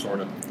the game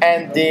started.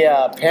 And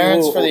the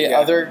parents Ooh, for the yeah.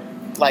 other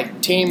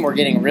like team were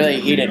getting really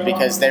heated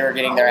because they were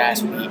getting their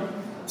ass beat.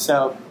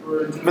 So,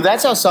 but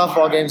that's how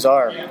softball games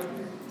are.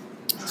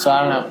 So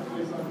I don't know.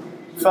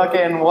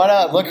 Fucking what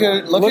up? Look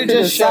who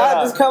just showed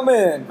up. Just come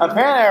in.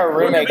 Apparently our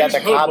roommate got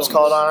the cops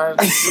called on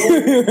us.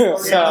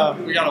 So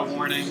We got a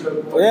warning.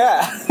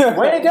 Yeah.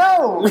 way to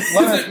go!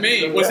 Was it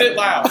me? Was it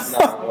loud?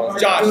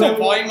 Josh, the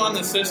volume on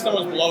the system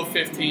was below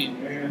 15.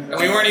 And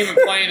we weren't even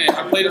playing it.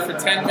 I played it for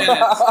 10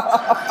 minutes.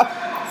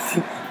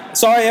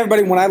 Sorry,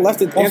 everybody. When I left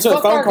to answer the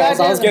fuck phone our calls,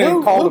 I was goddamn- getting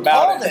who called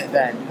called about it.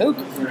 then? Who?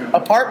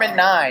 Apartment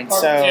 9.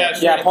 So Yeah,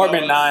 Yeah,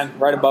 apartment 9,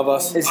 right above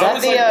us. is I that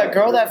was the like-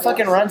 girl that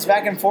fucking runs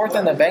back and forth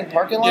in the bank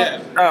parking lot?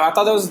 Yeah. Oh, I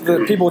thought that was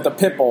the people with the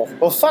pit bull.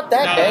 Well, fuck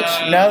that No,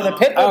 bitch. no, No, the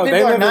Pitbull Oh, they people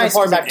live are in nice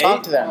because I've apartment talked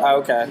 8? to them. Oh,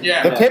 okay.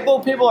 Yeah. The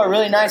Pitbull people are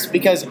really nice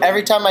because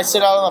every time I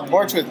sit out on the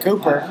porch with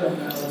Cooper,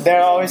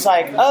 they're always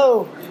like,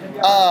 "Oh,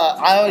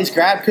 I always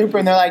grab Cooper,"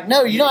 and they're like,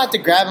 "No, you don't have to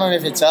grab him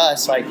if it's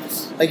us. Like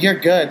you're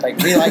good. Like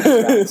we like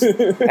you guys."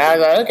 And I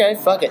was like, "Okay,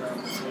 fuck it."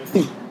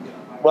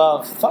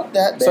 Well, fuck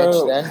that bitch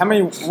So, then. how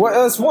many?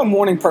 It's one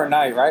morning per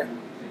night, right?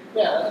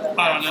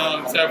 I don't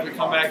know. Except if we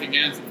come back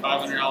again, it's a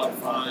 $500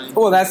 fine.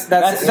 Well, that's in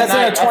a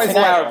tonight,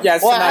 24 hour. Yeah,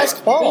 it's well, tonight.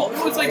 ask Paul.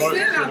 It was like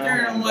standing out there,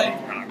 and I'm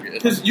like,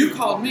 because you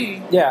called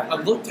me. Yeah. I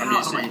looked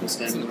out. I'm like, it's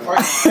in the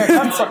parking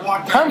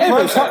lot. Come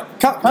close. Come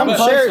But,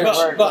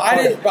 close. but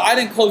I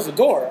didn't close the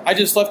door. I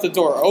just left the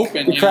door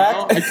open. You You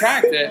cracked? know? I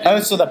cracked it. Oh,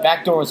 so the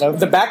back door was open.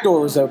 The back door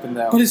was open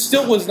though. But it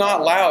still was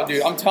not loud,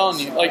 dude. I'm telling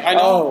you. Like I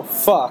know. Oh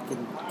fuck,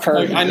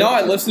 Kirby. Like, I know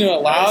I listened to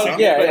it loud,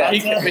 Yeah,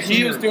 but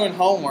he was doing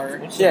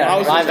homework. Yeah. I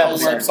was Live doing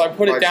homework, episode. so I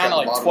put it down to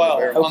like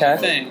 12 on Okay. the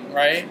thing,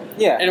 right?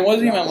 Yeah. And it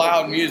wasn't even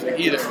loud music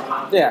either.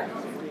 Yeah.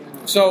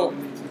 So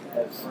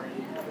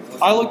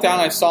I looked down,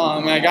 I saw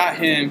him, and I got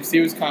him because he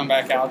was coming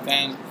back out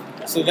then.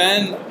 So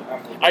then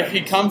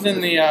he comes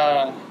in the.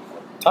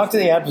 Talk to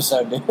the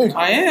episode, dude.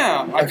 I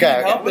am. I Okay, can't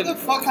okay. help What it. the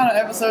fuck kind of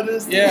episode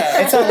is this?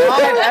 Yeah. It's a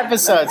live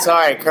episode.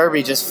 Sorry,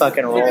 Kirby just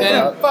fucking rolled then-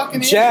 up.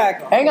 Fucking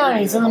Jack. Hang on,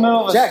 he's in the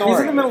middle of a Jack, story. he's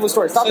in the middle of the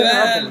story. Stop So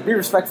interrupting. then- Be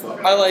respectful.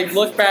 I like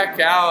look back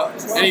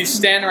out, and he's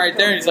standing right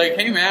there, and he's like,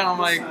 "Hey, man." I'm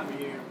like,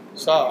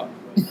 "What's up?"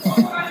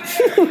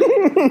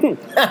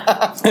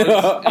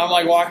 I'm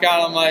like, walk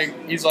out. I'm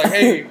like, he's like,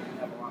 "Hey,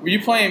 were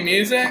you playing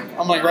music?"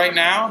 I'm like, "Right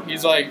now?"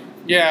 He's like,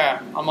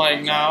 "Yeah." I'm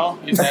like, "No."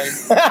 He's like,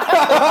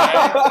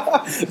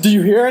 Do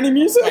you hear any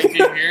music? "Like, do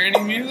you hear any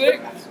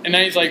music?" And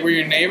then he's like, "Were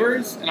your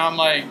neighbors?" And I'm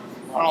like,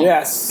 "I don't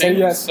Yes. Say think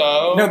yes.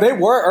 so." No, they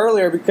were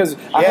earlier because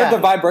I Yeah. heard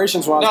the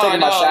vibrations when I was No, taking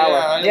my I know,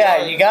 shower.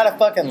 Yeah, you gotta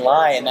fucking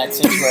lie in that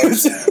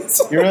situation.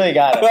 You really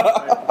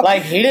gotta.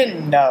 Like, he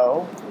didn't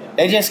know.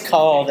 They just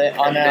called it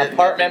on an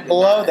apartment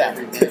below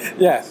them.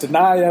 Yeah,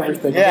 deny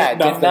everything. Yeah,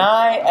 admit nothing.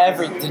 deny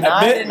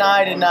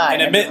deny, Admit- deny.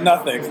 and admit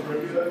nothing.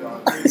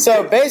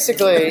 So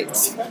basically,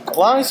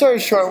 long story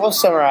short, we'll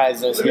summarize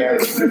this here.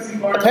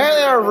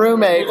 Apparently, our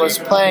roommate was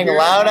playing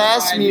loud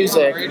ass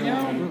music,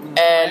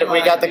 and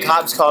we got the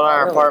cops called on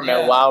our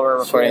apartment while we're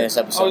recording this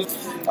episode.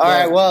 All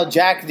right, well,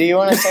 Jack, do you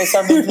want to say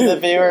something to the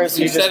viewers?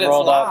 You You said just it's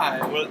rolled up.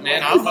 live.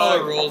 Man, I don't know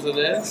the rules of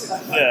this.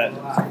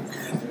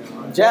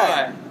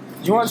 Jack,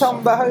 do you want to tell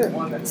them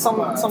about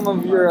some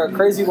of your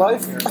crazy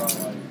life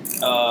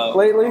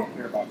lately?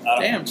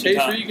 Damn, Chase,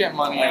 where you get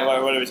money at?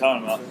 What are we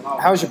talking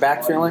about? How's your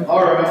back feeling? Don't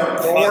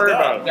worry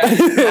about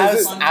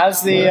it.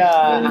 How's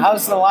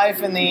the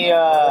life in the?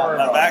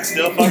 My back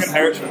still fucking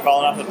hurts from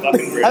falling off the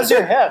fucking bridge. How's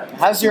your hip?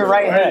 How's your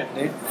right hip,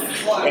 dude?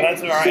 Well,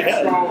 that's my right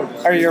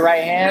head. Or your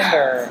right hand,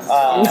 or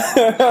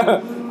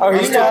Oh, You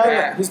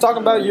he's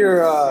talking about your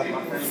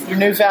your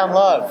newfound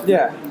love?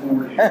 yeah.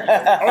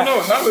 Oh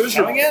no, how is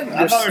Come your again?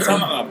 I thought we were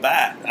talking about my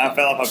back. I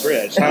fell off a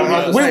bridge.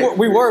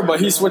 We were, but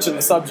he's switching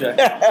the subject.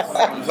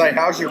 It's like,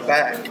 how's your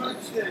back?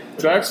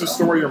 Jack's the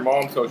story your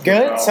mom told you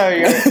Good. about. So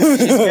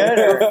she's good.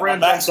 Or? Her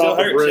friend My back jumped still off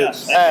the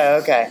hurts. bridge. Yeah.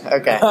 Oh, okay.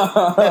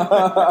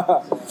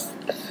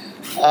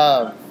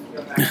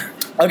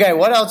 Okay.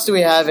 What else do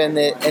we have in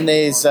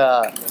these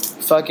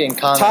fucking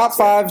comments? Top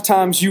 5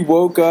 times you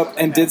woke up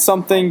and did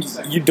something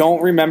you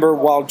don't remember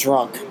while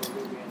drunk.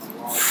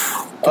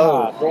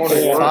 Oh, Going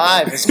to work.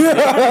 5. Is good.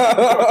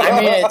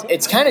 I mean,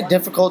 it's kind of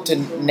difficult to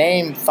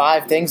name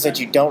 5 things that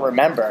you don't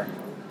remember,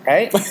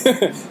 right?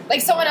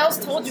 Like someone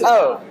else told you.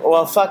 Oh,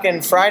 well,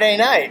 fucking Friday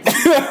night.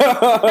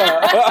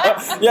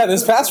 Yeah,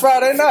 this past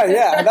Friday night.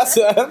 Yeah, that's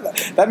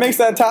that makes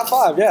that top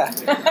 5. Yeah,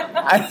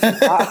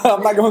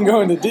 I'm not going to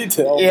go into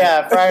detail.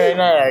 Yeah, Friday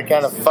night I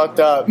kind of fucked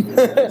up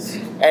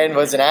and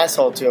was an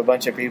asshole to a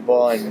bunch of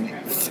people and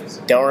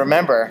don't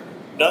remember.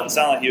 Doesn't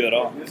sound like you at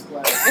all.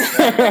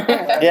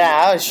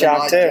 Yeah, I was shocked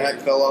Like too. Jack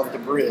fell off the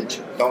bridge.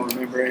 Don't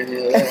remember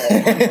any of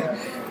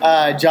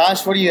that.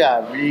 Josh, what do you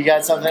have? You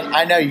got something?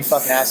 I know you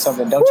fucking asked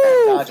something. Don't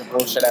try to dodge a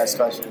bullshit ass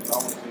question.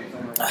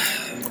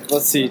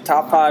 Let's see,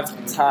 top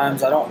 5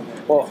 times I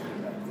don't. Well,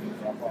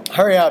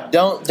 Hurry up!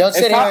 Don't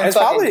sit here and it's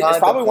fucking probably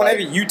contemplate.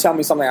 whenever you tell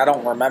me something I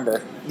don't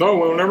remember. No,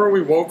 whenever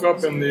we woke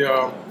up in the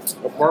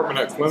apartment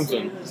at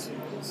Clemson,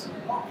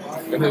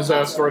 and his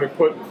ass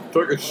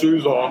took his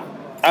shoes off,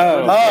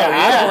 Oh, yeah,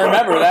 I don't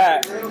remember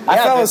that. I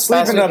Yeah, fell this asleep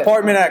past in an weekend.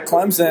 apartment at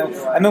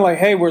Clemson, and they're like,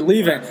 "Hey, we're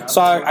leaving." So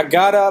I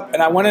got up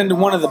and I went into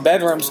one of the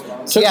bedrooms,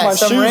 took Yeah, my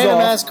some shoes random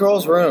off. ass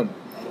girl's room.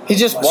 He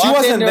just walked She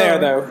wasn't into there her-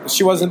 though.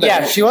 She wasn't there.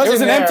 Yeah, she wasn't It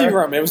was an there. empty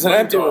room. It was an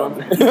empty room.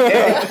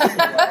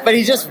 But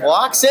he just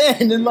walks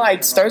in and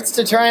like starts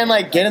to try and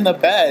like get in the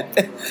bed.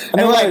 And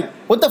they're we're like, like-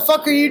 "What the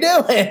fuck are you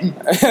doing?"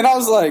 And I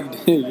was like,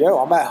 "Yo,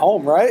 I'm at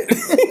home, right?"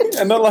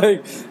 And they're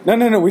like,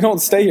 "No, we don't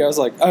stay here." I was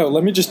like, "Oh,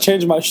 let me just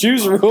change my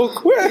shoes real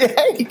quick."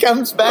 He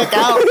comes back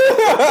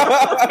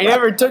out. He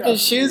never took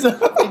his shoes off.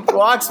 He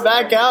walks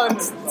back out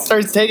and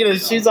starts taking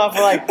his shoes off.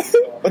 We're like,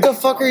 "What the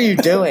fuck are you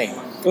doing?"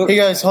 He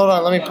goes, "Hold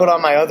on, let me put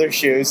on my other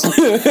shoes."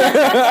 He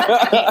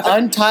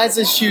unties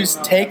his shoes,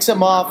 takes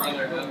them off,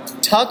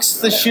 tucks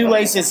the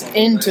shoelaces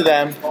into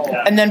them,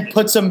 and then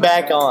puts them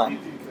back on.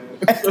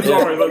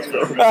 Sorry, let's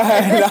go.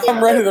 Now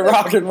I'm ready to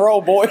rock and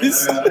roll,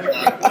 boys.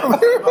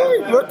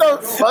 What the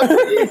fuck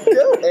are you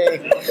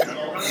doing?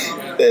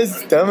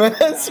 This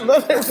dumbass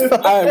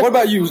motherfucker. All right, what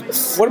about you?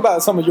 What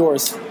about some of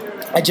yours?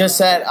 I just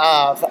said,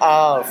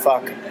 oh,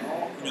 fuck.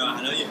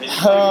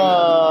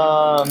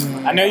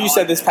 I know you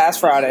said this past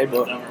Friday,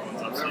 but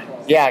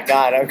Yeah,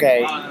 God,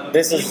 okay.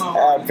 This is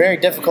very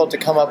difficult to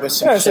come up with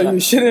some yeah, shit. so you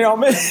shitting on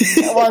me?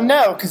 Well,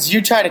 no, because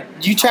you try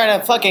to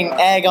fucking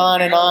egg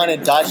on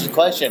and dodge the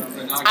question.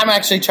 I'm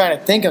actually trying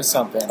to think of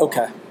something.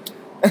 Okay.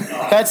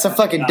 That's the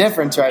fucking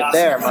difference right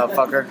there,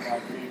 motherfucker.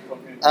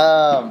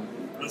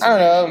 I don't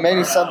know,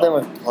 maybe something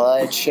with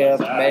bloodship,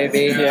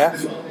 maybe.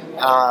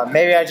 Yeah.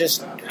 Maybe I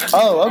just...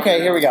 Oh,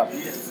 okay, here we go.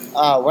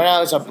 When I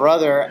was a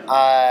brother,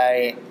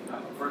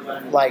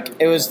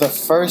 it was the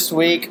first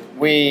week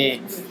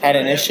we had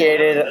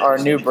initiated our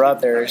new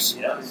brothers.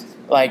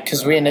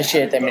 Because we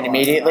initiate them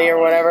immediately or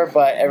whatever,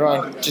 but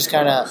everyone just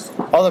kind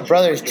of... All the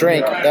brothers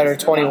drink that are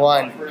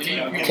 21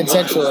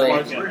 consensually.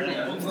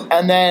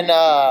 And then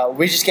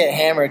we just get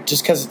hammered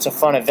just because it's a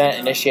fun event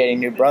initiating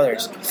new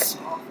brothers.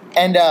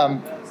 And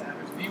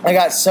I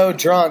got so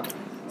drunk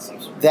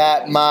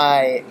that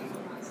my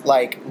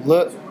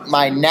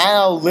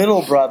now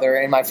little brother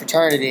in my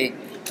fraternity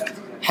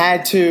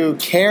had to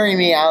carry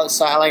me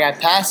outside. Like, I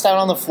passed out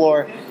on the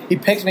floor. He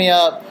picked me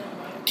up,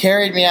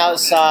 carried me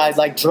outside,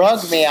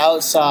 drugged me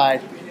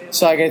outside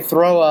so I could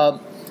throw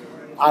up.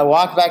 I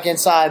walked back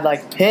inside,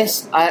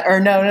 pissed. I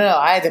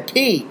had to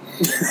pee.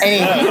 And he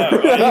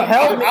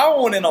held me. I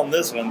went in on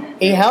this one.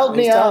 He held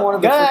me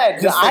up. Good.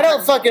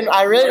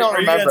 I really don't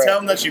Are you remember gonna tell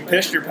it. him that you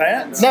pissed your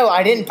pants? No,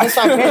 I didn't piss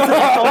my pants.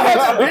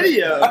 That's a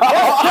video.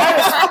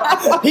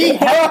 He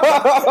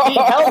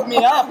held me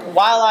up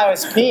while I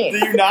was peeing.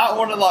 Do you not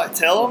want to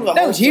tell him the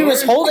No, whole he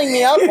was story? holding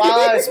me up while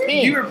I was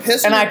peeing. You were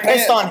pissing and your I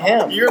pissed pants. on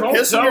him. You were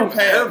pissing your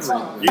pants.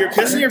 You were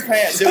pissing your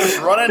pants. It was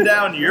running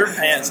down your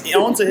pants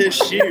onto his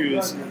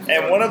shoes,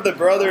 and one of the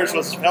brothers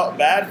felt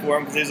bad for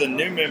him because he was a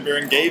new member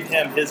and gave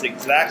him his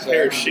exact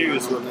pair of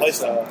shoes to replace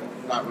them.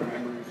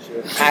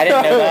 I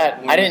didn't know that.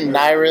 I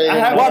really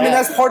didn't know Well, I mean,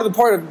 that. that's part of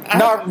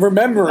not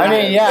remembering. I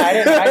mean, yeah, I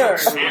didn't.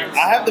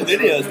 I have the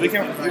videos.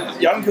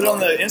 Y'all can put it on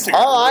the Instagram.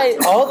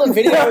 All the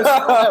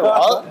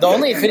videos. The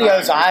only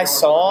videos I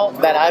saw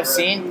that I've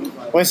seen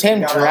was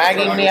him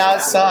dragging me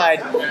outside,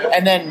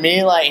 and then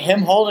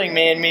him holding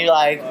me and me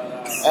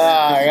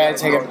I gotta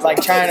take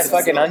a trying to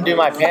fucking undo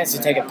my pants to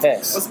take a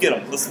piss. Let's get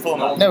them. Let's pull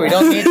them out. No, we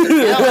don't need to.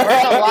 We're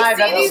on a live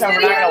episode.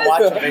 We're not gonna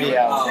watch a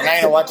video. We're not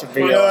gonna watch a You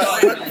video. know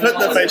what? Put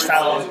the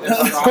FaceTime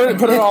on.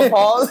 Put it on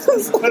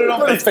pause. Put it on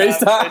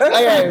FaceTime.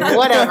 Okay,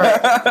 whatever.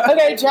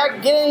 Okay,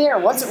 Jack, get in here.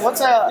 What's What's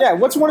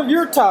one of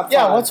your top five?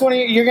 Yeah, what's one of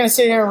you're gonna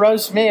sit here and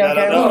roast me?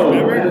 Okay. No,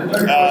 remember?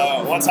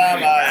 One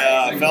time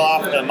I fell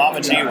off the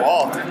Mama G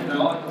wall.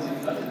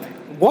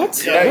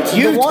 What? Yeah.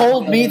 You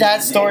told me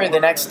that story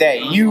the next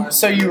day.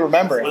 So you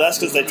remember it. Well, that's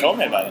because they told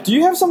me about it. Do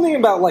you have something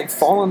about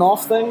falling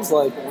off things,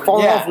 falling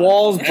Yeah. off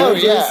walls, Oh,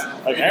 bridges? yeah.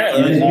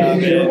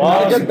 Apparently.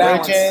 Walls, Good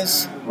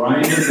balance.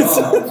 bridges,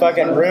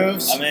 fucking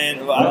roofs. I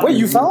mean, Wait,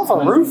 you fell off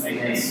a roof?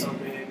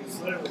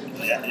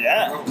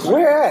 yeah.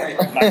 Where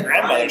at? My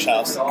grandmother's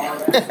house.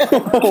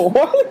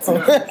 What?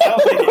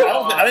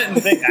 I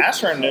didn't think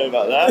Ashburn knew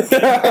about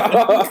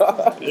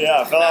that.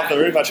 Yeah, I fell off the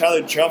roof. I tried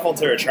to jump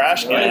onto a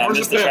trash can. I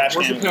missed the trash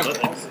can.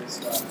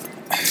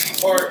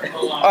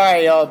 All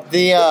right, y'all.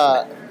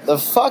 The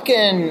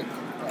fucking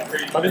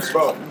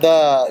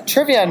the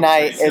trivia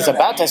night is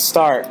about to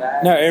start.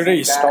 No, it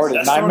already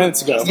started 9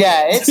 minutes ago.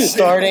 Yeah, it's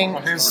starting.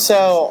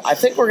 So I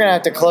think we're gonna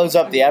have to close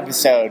up the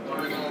episode.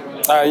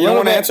 You don't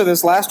want to answer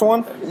this last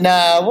one?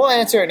 Nah, we'll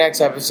answer it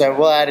next episode.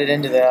 We'll add it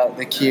into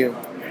the queue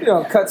You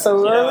don't cut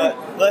so early.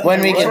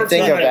 when we can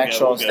think of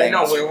actual things.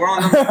 No, we're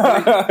on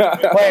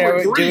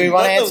Wait, do we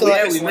want to answer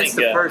Yeah, that? we missed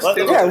the first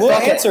two. Yeah, we'll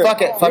Fuck it, answer.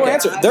 fuck it, fuck We'll it.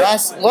 answer.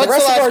 What's the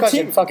last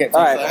question? Fuck it.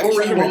 All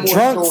right.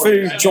 Drunk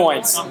food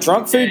joints.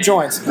 Drunk food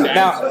joints.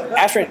 Now,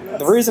 Ashwin,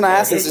 the reason I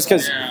asked this is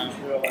because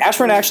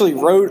Ashwin actually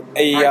wrote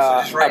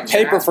a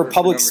paper for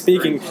public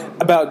speaking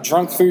about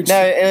drunk food. No,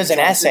 it was an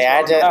essay. I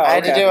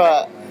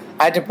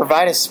had to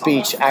provide a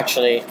speech.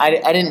 Actually, I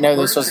didn't know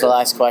this was the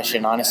last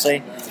question.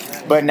 Honestly,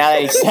 But now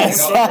that he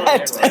says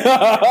that,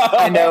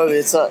 I know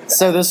it's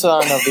so this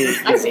one will be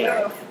easy.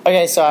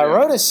 Okay, so I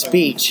wrote a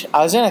speech.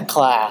 I was in a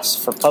class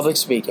for public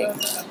speaking.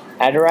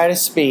 I had to write a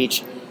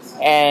speech,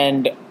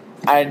 and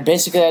I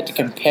basically had to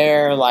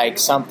compare like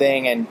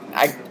something, and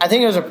I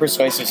think it was a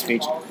persuasive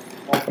speech.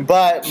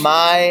 But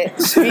my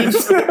speech,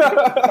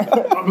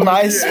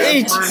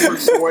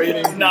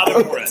 Not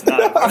important.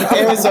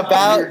 it was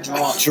about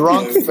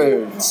drunk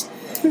foods.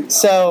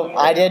 So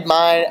I did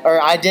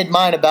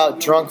mine about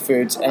drunk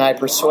foods, and I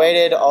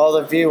persuaded all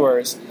the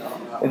viewers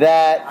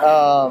that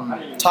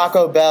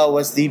Taco Bell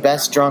was the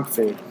best drunk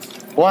food.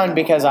 One,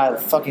 because I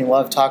fucking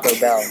love Taco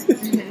Bell,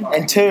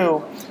 and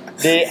two,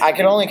 I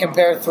could only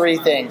compare three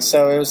things.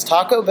 So it was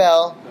Taco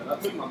Bell,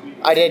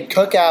 I did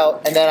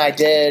Cookout, and then I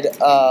did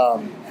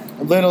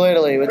Little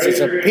Italy, which is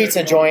a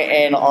pizza joint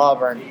in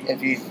Auburn.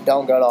 If you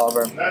don't go to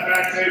Auburn,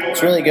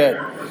 it's really good.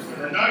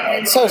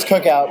 And so is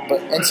Cookout,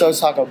 and so is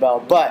Taco Bell.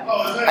 But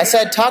I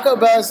said Taco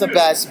Bell is the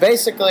best,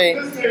 basically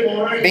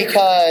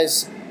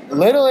because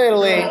Little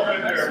Italy,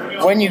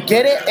 when you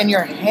get it and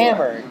you're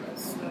hammered,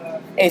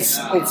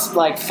 it's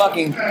like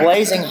fucking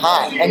blazing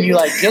hot, and you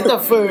like get the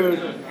food,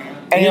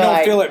 and you don't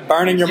like, feel it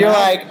burning your you're mouth.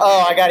 You're like,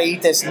 oh, I gotta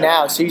eat this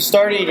now. So you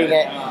start eating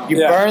it, you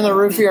burn the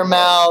roof of your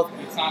mouth,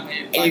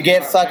 and you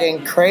get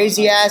fucking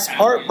crazy ass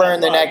heartburn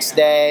the next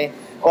day.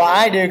 Well,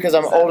 I do because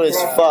I'm old as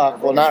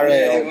fuck. Well, not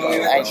really old,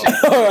 but actually.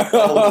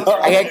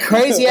 I get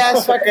crazy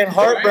ass fucking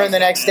heartburn the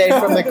next day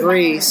from the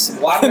grease.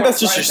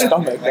 That's just your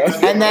stomach, bro.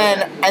 And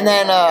then I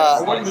don't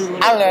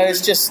know.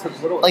 It's just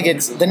like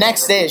the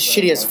next day is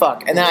shitty as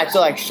fuck, and then I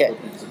feel like shit.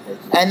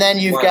 And then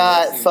you've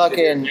got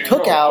fucking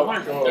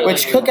Cookout,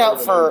 which Cookout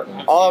for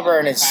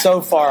Auburn is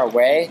so far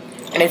away.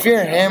 And if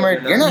you're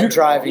hammered, you're not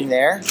driving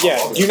there. Yeah,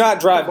 do not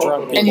drive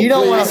drunk. People, and you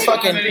don't want please. to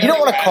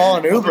call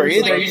an Uber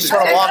either. You just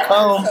want to walk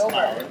home,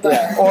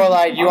 or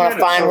like you want to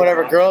find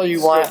whatever girl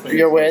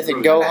you're with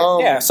and go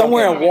home. Yeah,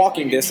 somewhere in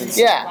walking distance.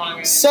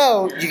 Yeah.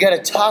 So you got a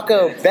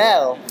Taco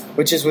Bell,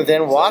 which is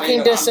within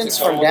walking distance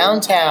from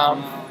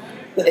downtown.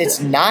 It's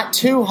not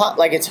too hot,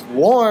 like it's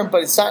warm,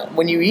 but it's not.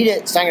 When you eat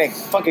it, it's not gonna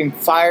fucking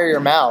fire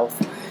your mouth.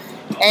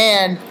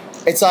 And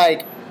it's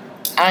like,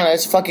 I don't know,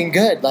 it's fucking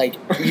good. Like,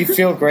 you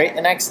feel great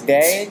the next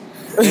day.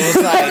 It's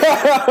like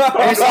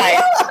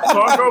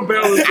Taco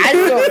Bell is I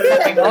feel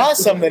fucking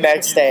awesome the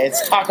next day.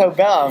 It's Taco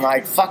Bell. I'm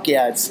like, fuck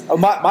yeah. It's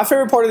my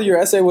favorite part of your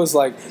essay was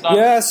like,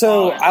 yeah,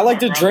 so I like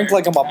to drink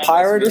like I'm a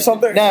pirate or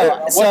something.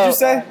 No, what'd you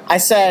say? I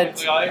said,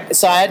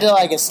 so I had to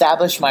like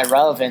establish my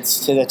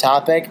relevance to the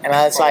topic, and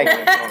I was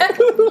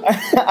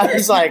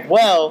like,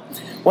 well,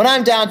 when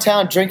I'm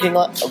downtown drinking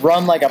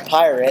rum like a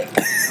pirate,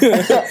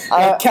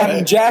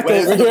 Captain Jack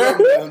over here.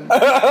 when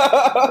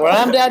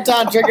I'm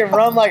downtown drinking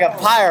rum like a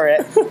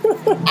pirate,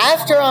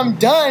 after I'm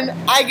done,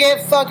 I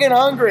get fucking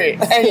hungry.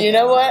 And you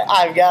know what?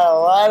 I've got a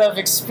lot of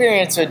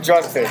experience with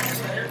drunk food.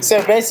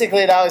 So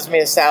basically, that was me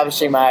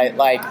establishing my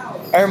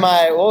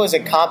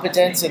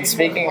competence in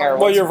speaking, or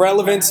well, your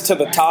relevance to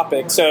the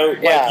topic. So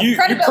yeah, you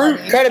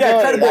credibility.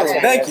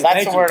 Thank you.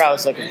 That's the word I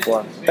was looking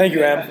for. Thank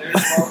you, Em.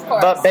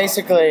 But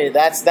basically,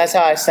 that's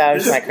how I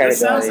established my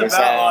credibility.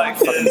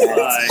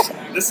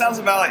 This sounds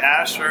about like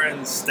Asher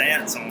and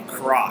Stance on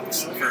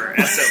Crocs for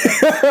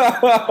SOS.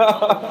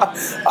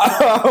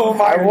 Oh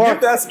my! Get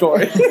that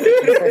story.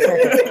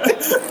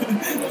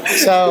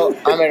 So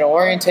I'm an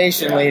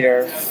orientation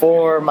leader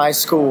for my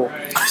school.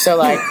 So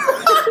like,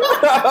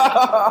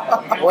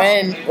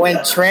 when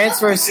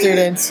transfer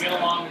students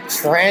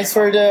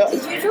transfer to,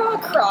 Did you draw a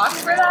croc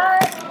for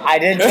that? I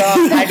did draw.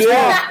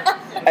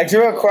 I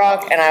drew a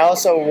Croc, and I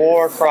also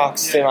wore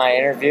Crocs to my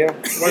interview.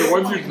 Wait,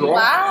 what did you draw?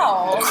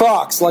 Wow.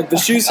 Crocs, like the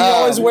shoes he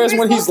always wears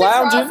when he's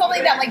lounging.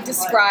 Something that like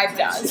described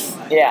us.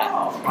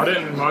 Yeah. I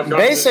didn't.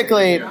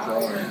 Basically,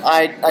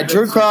 I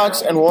drew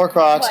Crocs and wore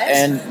Crocs,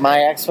 and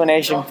my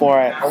explanation for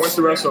it, I went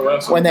through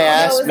SOS. when they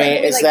asked me,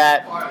 is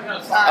that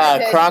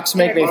Crocs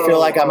make me feel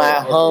like I'm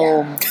at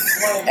home,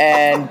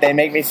 and they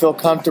make me feel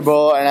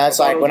comfortable, and that's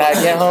like when I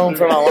get home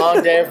from a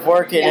long day of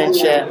working and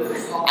shit,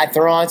 I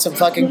throw on some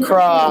fucking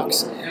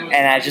Crocs,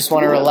 and I just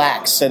want to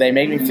relax. So they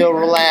make me feel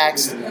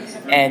relaxed.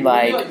 And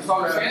like,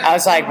 I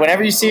was like,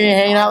 whenever you see me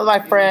hanging out with my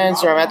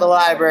friends, or I'm at the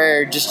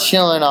library, or just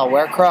chilling, I'll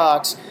wear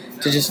Crocs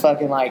to just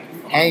fucking like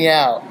hang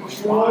out.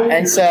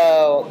 And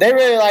so they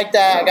really liked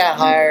that. I got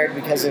hired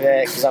because of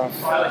it, because I'm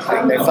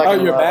like, they fucking.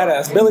 Oh, you're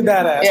badass, Billy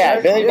Badass. Yeah,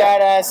 right? Billy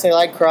Badass. They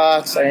like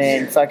Crocs. I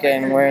mean,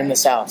 fucking, we're in the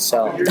South,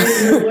 so.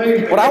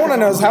 What I want to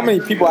know is how many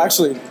people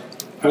actually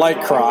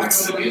like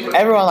Crocs.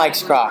 Everyone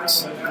likes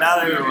Crocs.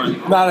 Not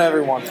everyone. Not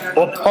everyone.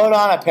 Well, put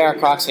on a pair of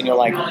Crocs and you'll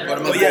like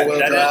them. Well, yeah,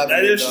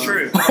 that is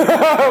true.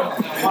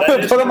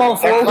 Put them on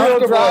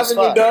four-wheel drive and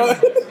you're done.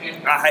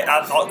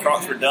 I thought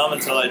Crocs were dumb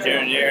until like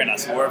junior year, and I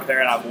swore a pair,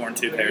 and I've worn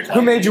 2 pairs.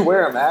 Who made you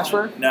wear them,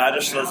 Ashford? No, I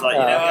just was like, you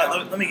know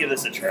what? Let me give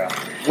this a try.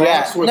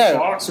 Yeah, Crocs with no.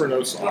 socks or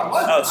no socks?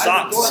 Oh,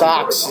 socks.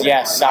 Socks,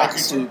 yes,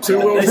 socks.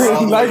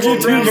 Two-wheel Nike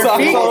tube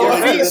socks all Your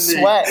over. feet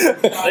sweat.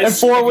 And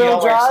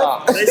four-wheel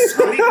drive? They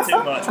squeak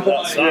too much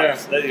without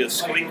socks. They go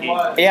squeaky.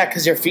 Yeah,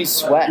 because your feet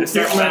sweat.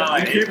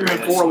 wet. You keep them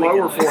in 4 low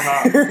or 4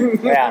 high.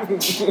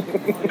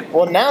 Yeah.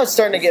 Well, now it's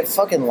starting to get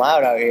fucking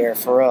loud out here,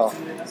 for real.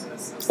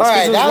 All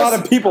right, there's a lot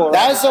of people around.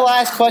 That was the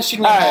last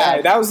question we All had.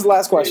 right, that was the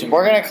last question.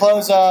 We're gonna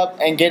close up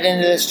and get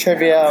into this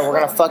trivia. We're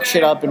gonna fuck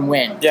shit up and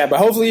win. Yeah, but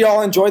hopefully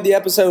y'all enjoyed the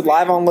episode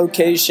live on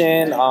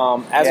location.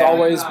 As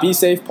always, be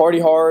safe, party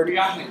hard.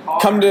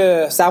 Come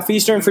to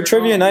Southeastern for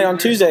trivia night on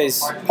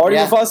Tuesdays. Party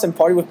with us and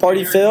party with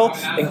Party Phil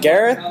and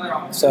Gareth.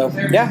 So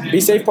yeah, be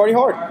safe, party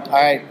hard. All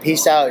right,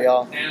 peace out,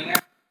 y'all.